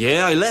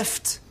 Yeah, I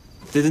left.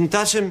 Didn't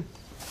touch him.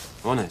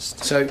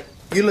 Honest. So,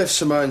 you left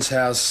Simone's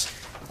house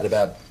at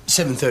about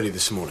 7:30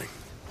 this morning?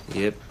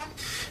 Yep.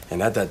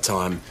 And at that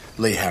time,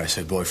 Lee Harris,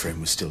 her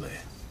boyfriend, was still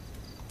there?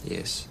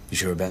 Yes. You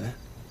sure about that?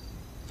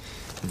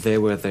 They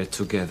were there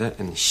together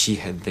and she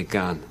had the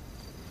gun.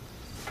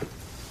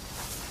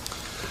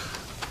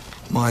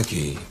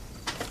 Mikey,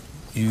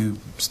 you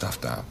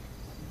stuffed up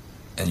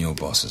and your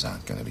bosses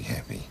aren't going to be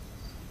happy.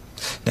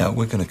 Now,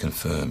 we're going to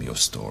confirm your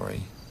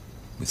story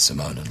with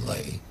Simone and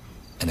Lee,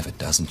 and if it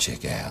doesn't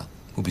check out,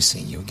 we'll be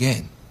seeing you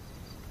again.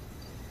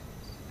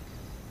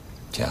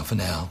 Ciao for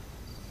now.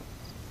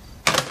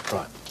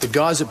 Right. The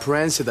guys at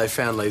Paran said they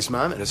found Lee's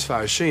mum, and as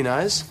far as she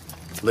knows,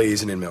 Lee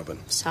isn't in Melbourne.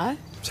 So?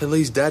 So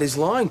Lee's dad is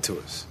lying to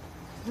us.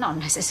 Not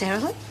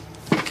necessarily.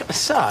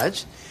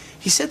 Sarge,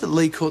 he said that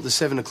Lee caught the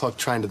 7 o'clock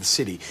train to the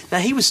city. Now,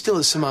 he was still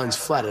at Simone's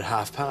flat at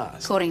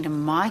past. According to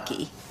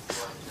Mikey.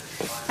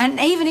 And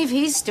even if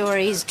his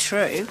story is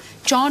true,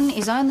 John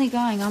is only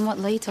going on what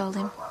Lee told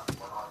him.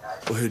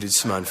 Well, who did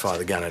Simone fire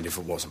the gun at if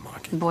it wasn't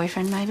Mikey?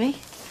 Boyfriend, maybe?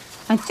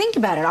 And think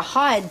about it, a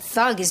hired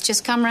thug has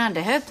just come round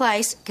to her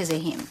place because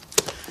of him.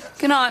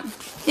 Good night.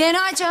 Yeah,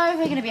 night, Joe.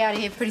 We're going to be out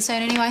of here pretty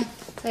soon anyway.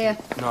 See ya.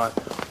 Night.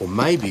 Or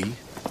maybe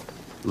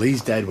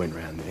Lee's dad went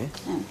round there,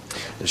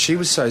 and she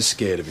was so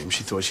scared of him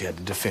she thought she had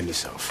to defend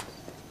herself.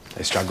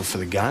 They struggled for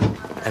the gun,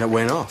 and it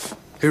went off.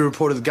 Who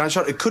reported the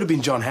gunshot? It could have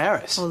been John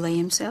Harris. Or Lee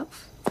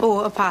himself.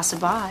 Or a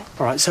passerby. All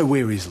right, so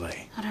where is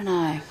Lee? I don't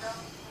know.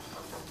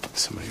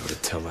 Somebody ought to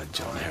tell that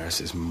John Harris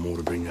there's more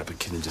to bringing up a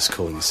kid than just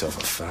calling yourself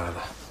a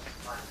father.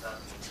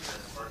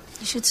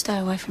 You should stay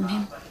away from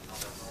him.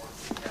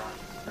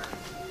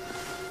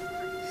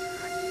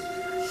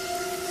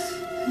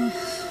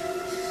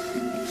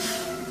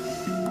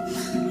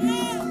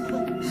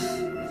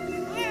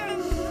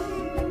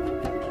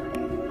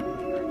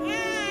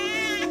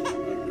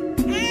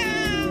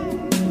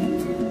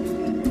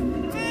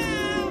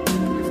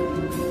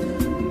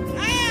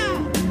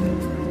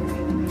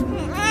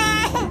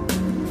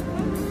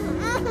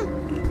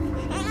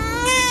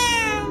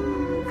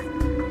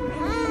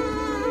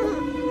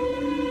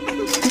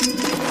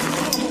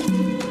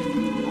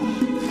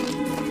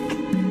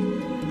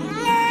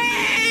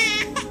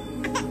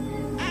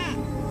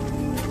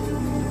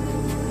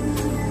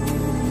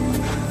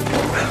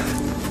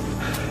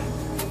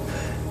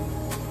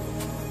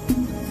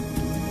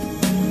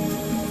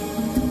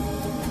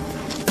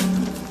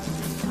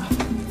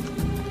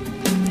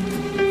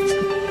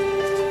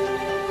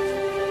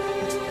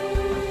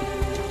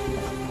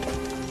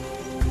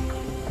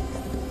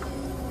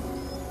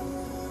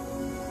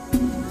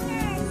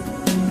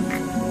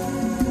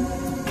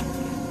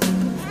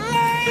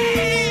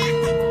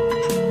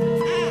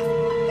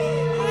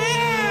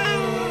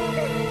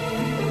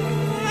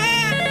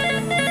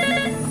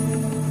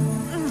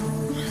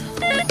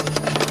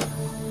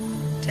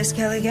 Tess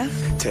Gallagher?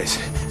 Tess,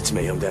 it's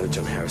me. I'm down at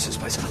John Harris's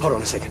place. Hold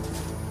on a second.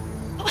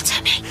 What's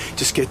happening?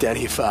 Just get down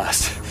here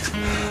fast.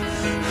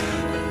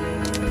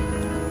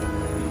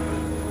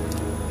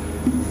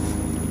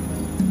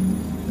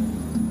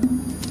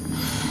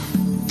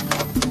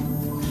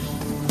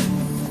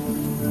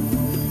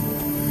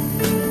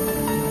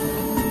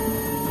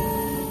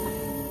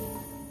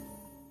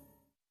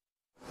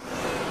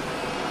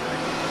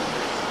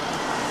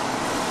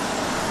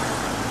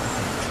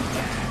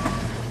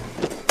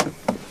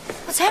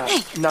 What's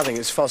happening? Nothing.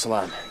 It's false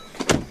alarm.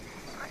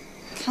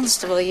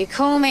 Constable, you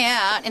call me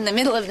out in the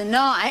middle of the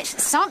night.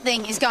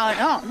 Something is going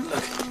on.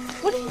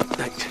 What are you...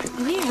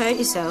 Have you hurt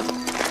yourself?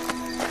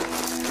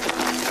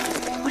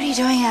 What are you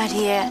doing out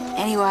here,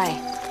 anyway?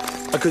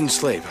 I couldn't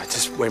sleep. I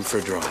just went for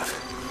a drive.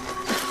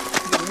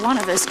 One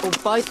of us, or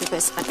both of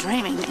us, are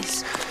dreaming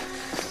this.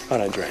 I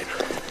don't dream.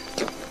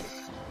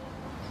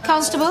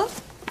 Constable,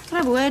 can I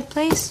have a word,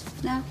 please?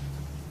 No?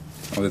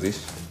 I'll do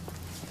this.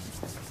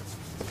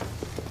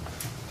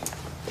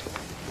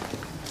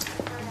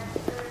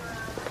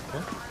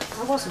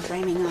 I wasn't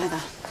dreaming either.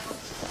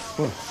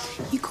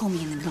 What? You call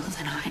me in the middle of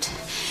the night.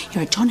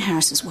 You're at John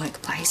Harris's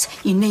workplace.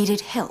 You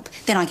needed help.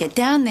 Then I get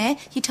down there.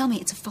 You tell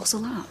me it's a false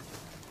alarm.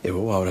 Yeah,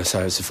 well, why would I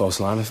say it's a false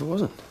alarm if it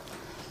wasn't?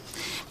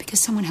 Because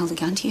someone held a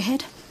gun to your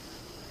head.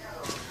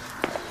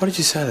 Why did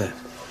you say that?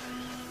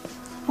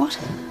 What?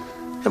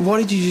 And why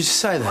did you just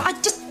say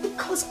that?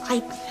 Because I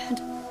had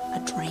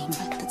a dream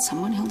that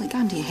someone held a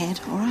gun to your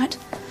head, all right?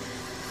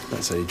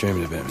 Right, so you're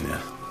dreaming about me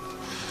now.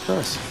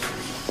 Nice.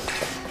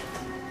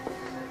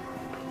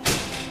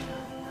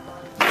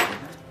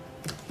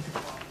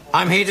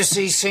 I'm here to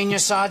see Senior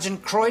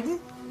Sergeant Croydon.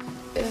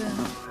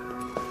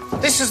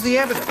 This is the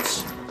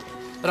evidence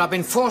that I've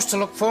been forced to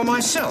look for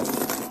myself.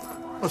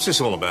 What's this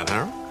all about,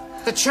 Harold?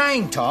 The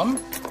chain, Tom,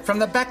 from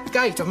the back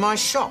gate of my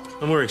shop.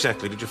 And where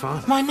exactly did you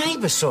find it? My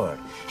neighbour saw it,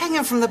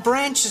 hanging from the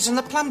branches in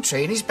the plum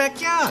tree in his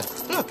backyard.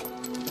 Look,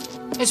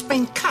 it's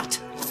been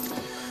cut.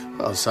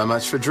 Well, so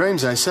much for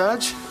dreams, eh,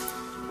 Sarge?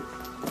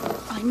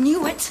 I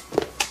knew it.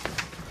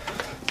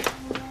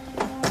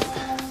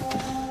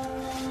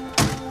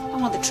 I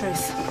want the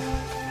truth.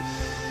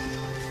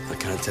 I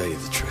can't tell you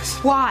the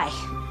truth. Why?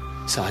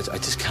 Sarge, I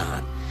just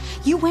can't.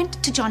 You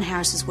went to John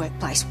Harris's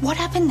workplace. What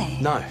happened there?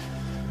 No.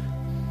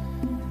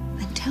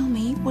 Then tell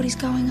me what is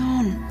going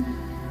on.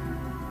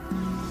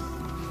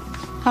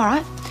 All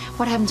right.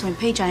 What happens when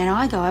PJ and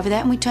I go over there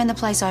and we turn the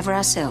place over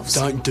ourselves?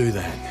 Don't do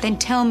that. Then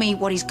tell me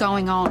what is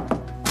going on.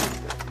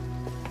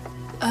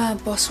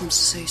 Boss wants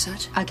to see you,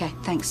 Sarge. Okay,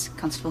 thanks,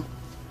 Constable.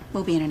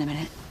 We'll be in a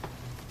minute.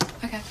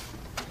 Okay.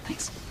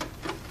 Thanks.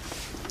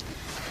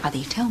 Either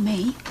you tell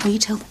me or you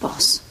tell the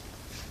boss.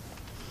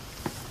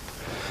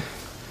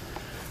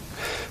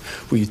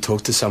 Will you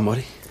talk to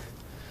somebody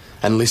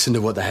and listen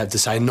to what they have to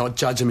say, not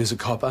judge them as a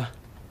copper?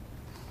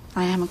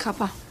 I am a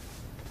copper.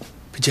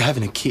 But you're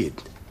having a kid.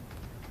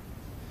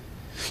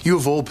 You,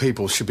 of all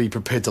people, should be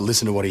prepared to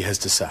listen to what he has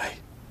to say.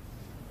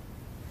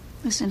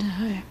 Listen to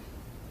who?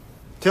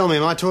 Tell me,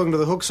 am I talking to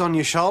the hooks on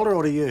your shoulder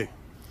or to you?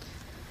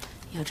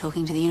 You're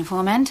talking to the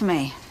uniform and to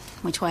me.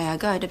 Which way I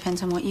go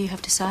depends on what you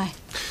have to say.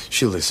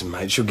 She'll listen,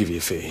 mate. She'll give you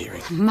a fair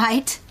hearing.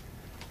 Mate?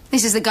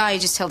 This is the guy who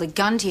just held a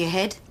gun to your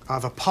head.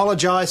 I've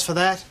apologised for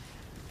that.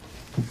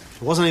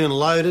 It wasn't even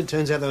loaded.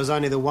 Turns out there was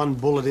only the one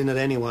bullet in it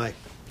anyway.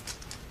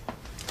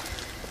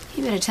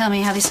 You better tell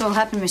me how this all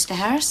happened, Mr.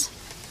 Harris.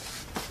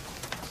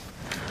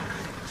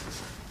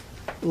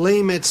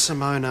 Lee met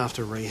Simone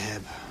after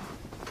rehab.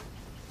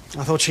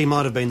 I thought she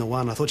might have been the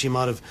one. I thought she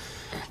might have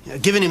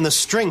given him the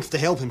strength to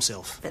help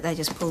himself. But they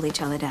just pulled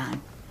each other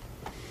down.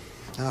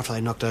 After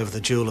they knocked over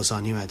the jewellers, I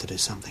knew I had to do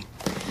something.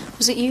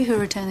 Was it you who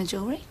returned the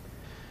jewellery?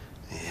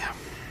 Yeah.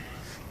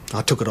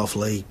 I took it off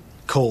Lee,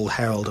 called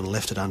Harold and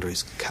left it under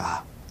his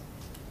car.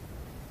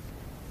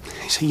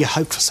 You see, you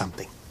hope for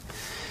something.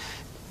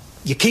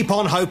 You keep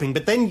on hoping,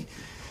 but then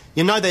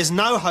you know there's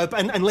no hope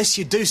unless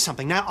you do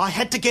something. Now, I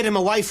had to get him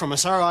away from her,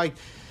 so I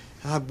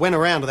went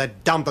around to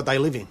that dump that they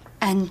live in.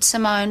 And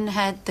Simone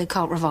had the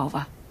Colt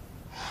revolver.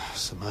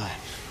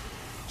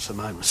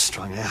 Simone was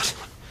strung out.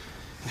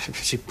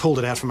 She pulled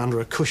it out from under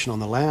a cushion on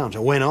the lounge.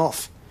 It went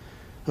off.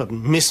 It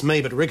missed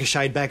me, but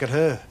ricocheted back at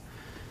her.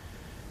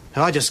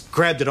 I just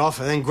grabbed it off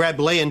her, then grabbed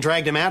Lee and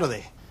dragged him out of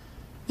there.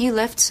 You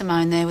left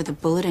Simone there with a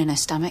bullet in her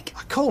stomach.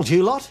 I called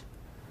you lot.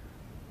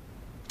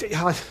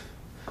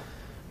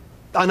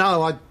 I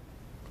know,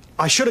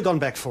 I should have gone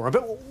back for her,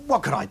 but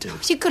what could I do?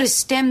 You could have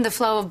stemmed the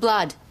flow of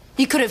blood.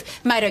 You could have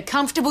made her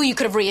comfortable, you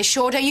could have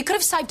reassured her, you could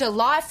have saved her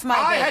life, maybe.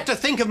 I had to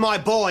think of my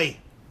boy.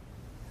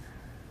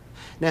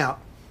 Now,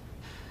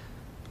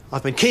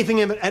 I've been keeping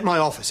him at my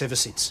office ever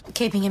since.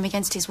 Keeping him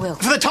against his will.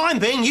 For the time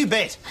being, you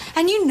bet.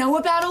 And you know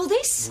about all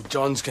this? Well,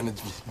 John's going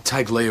to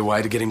take Lee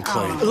away to get him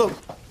clean. Look,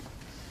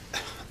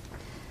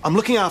 I'm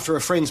looking after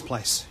a friend's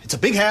place. It's a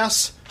big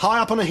house, high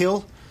up on a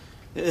hill.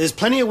 There's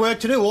plenty of work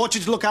to do,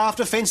 orchard to look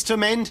after, fence to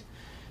mend.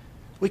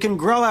 We can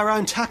grow our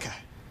own tucker.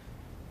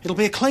 It'll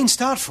be a clean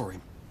start for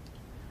him.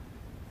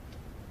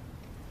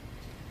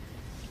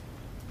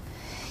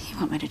 You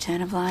want me to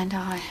turn a blind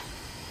eye?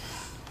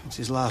 It's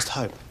his last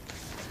hope.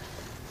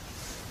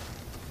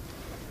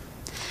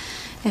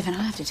 Evan,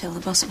 I have to tell the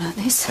boss about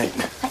this. Hey,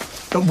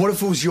 but what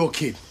if it was your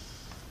kid?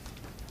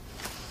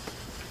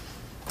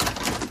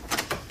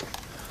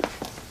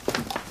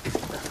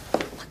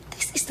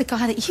 This is the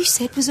guy that you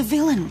said was a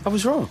villain. I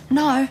was wrong.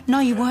 No,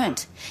 you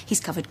weren't. He's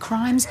covered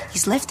crimes,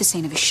 he's left the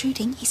scene of a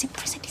shooting, he's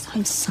imprisoned his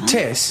own son.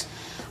 Tess?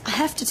 I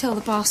have to tell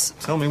the boss.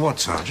 Tell me what,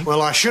 Sergeant?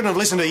 Well, I shouldn't have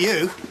listened to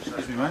you.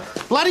 Excuse me, mate.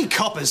 Bloody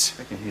coppers.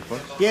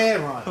 Yeah,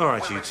 right. All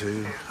right, you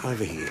two,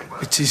 over here.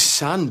 It's his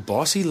son,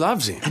 boss. He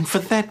loves him. And for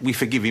that, we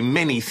forgive him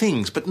many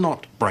things, but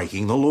not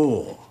breaking the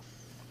law.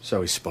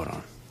 So he's spot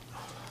on.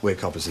 We're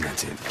coppers and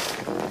that's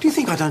it. Do you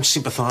think I don't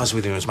sympathise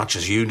with him as much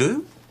as you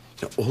do?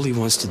 Now, all he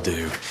wants to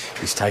do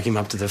is take him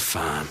up to the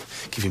farm,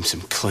 give him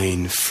some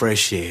clean,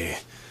 fresh air,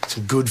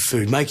 some good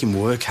food, make him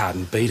work hard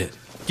and beat it.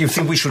 Do you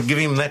think we should give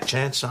him that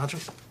chance,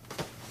 Sergeant?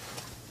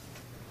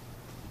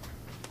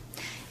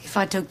 If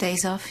I took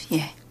days off,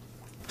 yeah.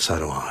 So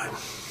do I.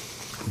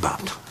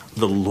 But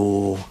the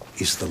law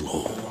is the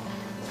law.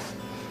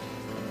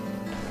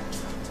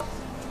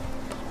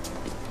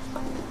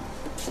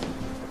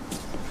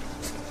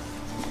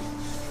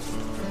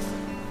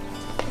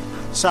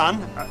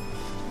 Son,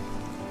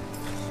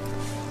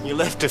 you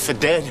left her for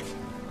dead.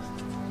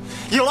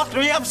 You locked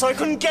me up so I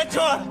couldn't get to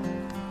her.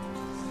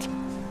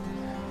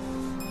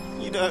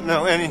 You don't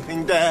know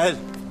anything, Dad.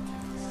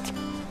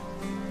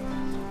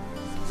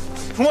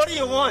 What do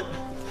you want?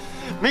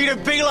 Me to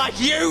be like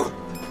you?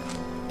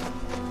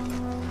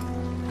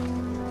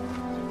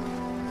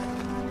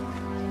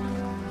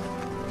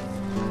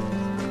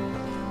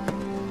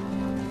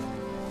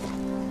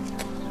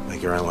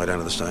 Make your own way down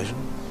to the station?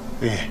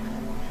 Yeah.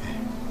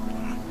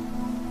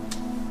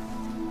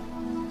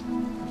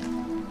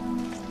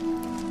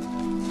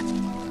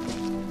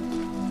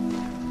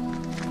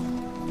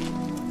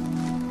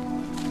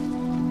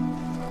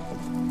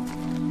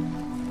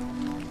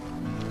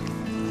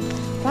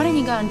 Why don't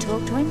you go and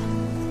talk to him?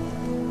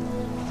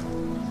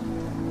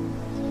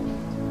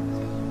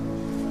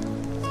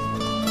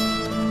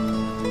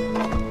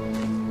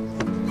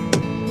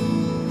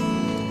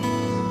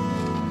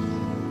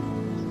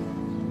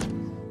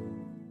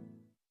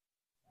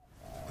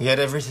 We had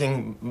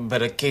everything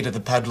but a key to the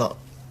padlock,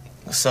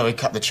 so we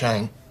cut the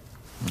chain.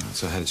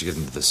 So how did you get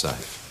into the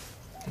safe?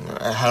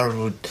 Harold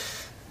would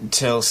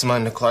tell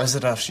Simone to close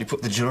it after she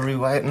put the jewellery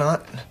away at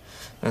night.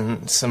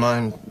 And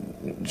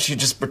Simone, she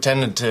just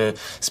pretended to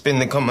spin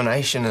the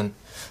combination and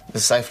the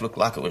safe looked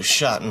like it was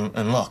shut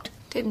and locked.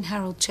 Didn't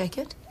Harold check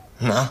it?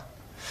 Nah.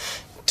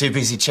 Too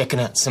busy checking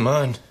out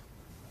Simone.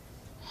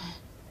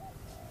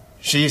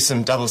 She used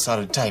some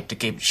double-sided tape to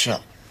keep it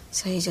shut.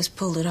 So you just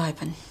pulled it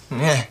open?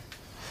 Yeah.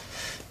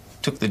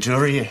 Took the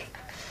jewellery,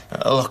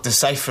 locked the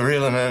safe for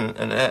real and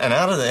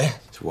out of there.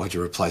 So why'd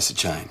you replace the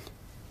chain?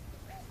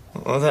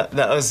 Well, that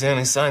was the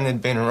only sign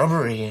there'd been a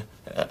robbery.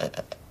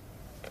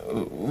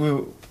 We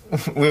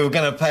were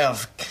going to pay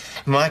off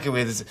Micah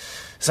with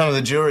some of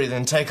the jewellery,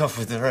 then take off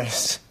with the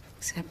rest.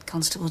 Except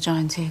Constable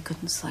Jones here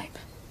couldn't sleep.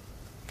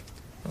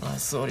 I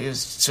thought he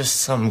was just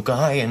some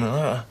guy, you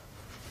know.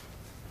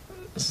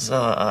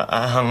 So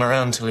I hung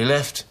around till he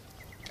left.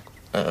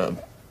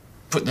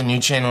 Put the new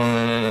chain on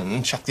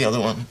and chucked the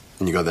other one.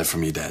 And you got that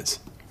from your dad's?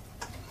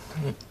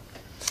 Your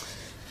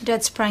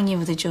dad sprang you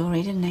with the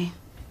jewellery, didn't he?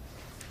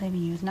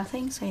 Leaving you with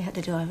nothing, so you had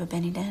to do over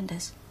Benny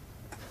Dander's.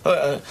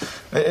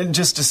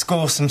 Just to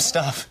score some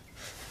stuff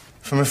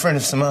from a friend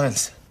of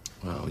Simone's.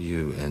 Well,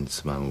 you and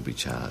Simone will be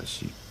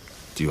charged.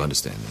 Do you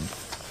understand them?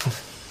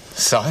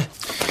 So?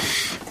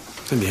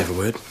 Let me have a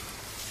word.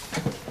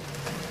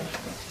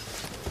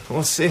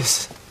 What's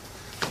this?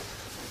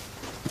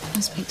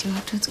 I'll speak to you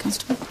afterwards,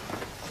 Constable.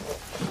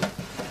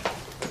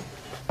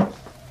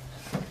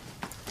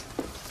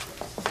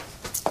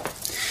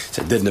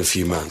 So dead in a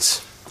few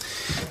months.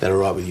 That all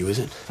right with you, is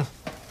it?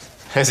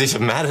 As if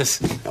it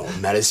matters. No, it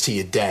matters to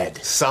your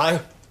dad. So?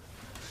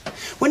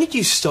 When did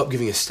you stop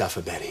giving us stuff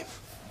about him?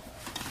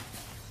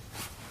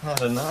 I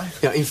don't know.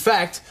 Now, in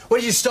fact, when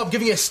did you stop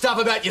giving us stuff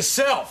about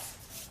yourself?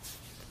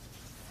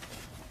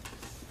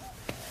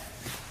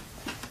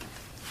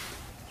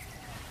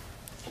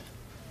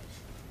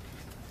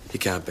 You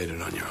can't beat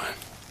it on your own.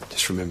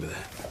 Just remember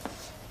that.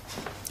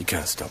 You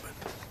can't stop it.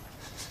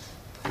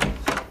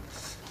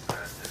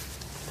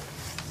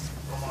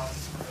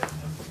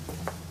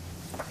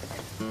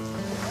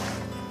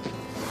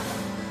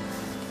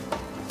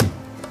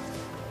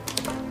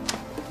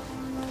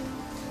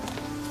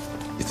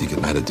 You think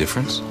it made a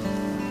difference?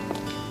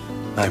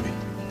 Maybe.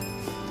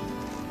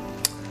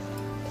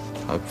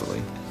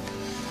 Hopefully.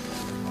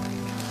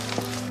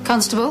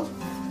 Constable?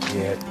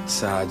 Yeah,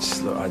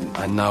 Sarge, look,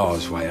 I know I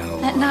was way out of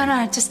line.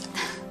 No, just...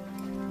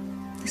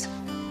 Listen.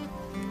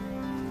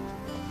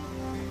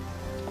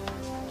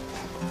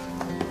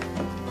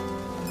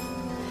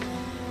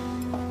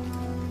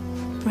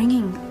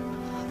 Bringing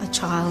a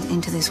child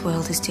into this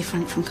world is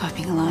different from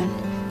coping alone.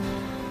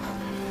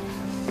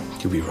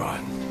 You'll be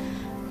right.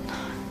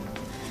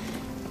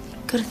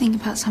 Got to think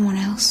about someone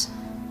else,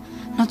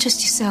 not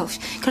just yourself.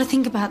 Got to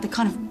think about the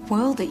kind of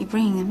world that you're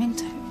bringing them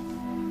into.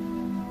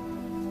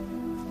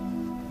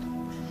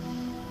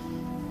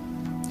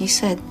 You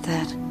said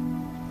that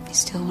you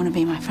still want to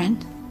be my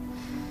friend.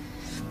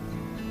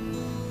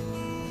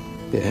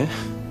 Yeah?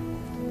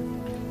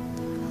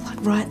 Like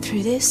right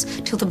through this,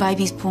 till the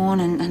baby's born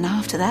and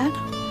after that?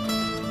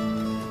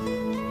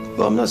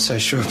 Well, I'm not so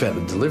sure about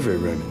the delivery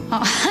room.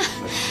 Oh.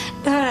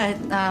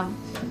 No,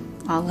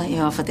 I'll let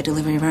you off at the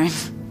delivery room.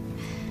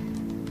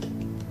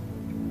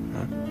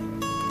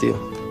 Deal.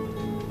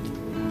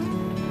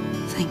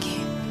 Thank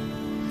you.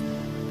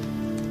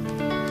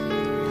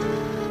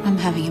 I'm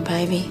having a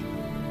baby.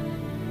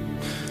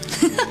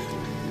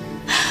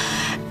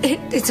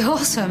 It's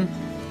awesome.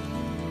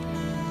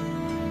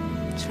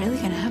 It's really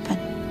going to happen.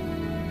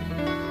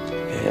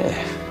 Yeah.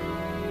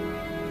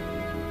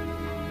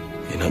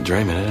 You're not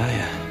dreaming it, are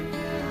you?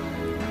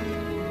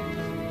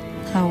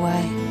 No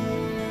way.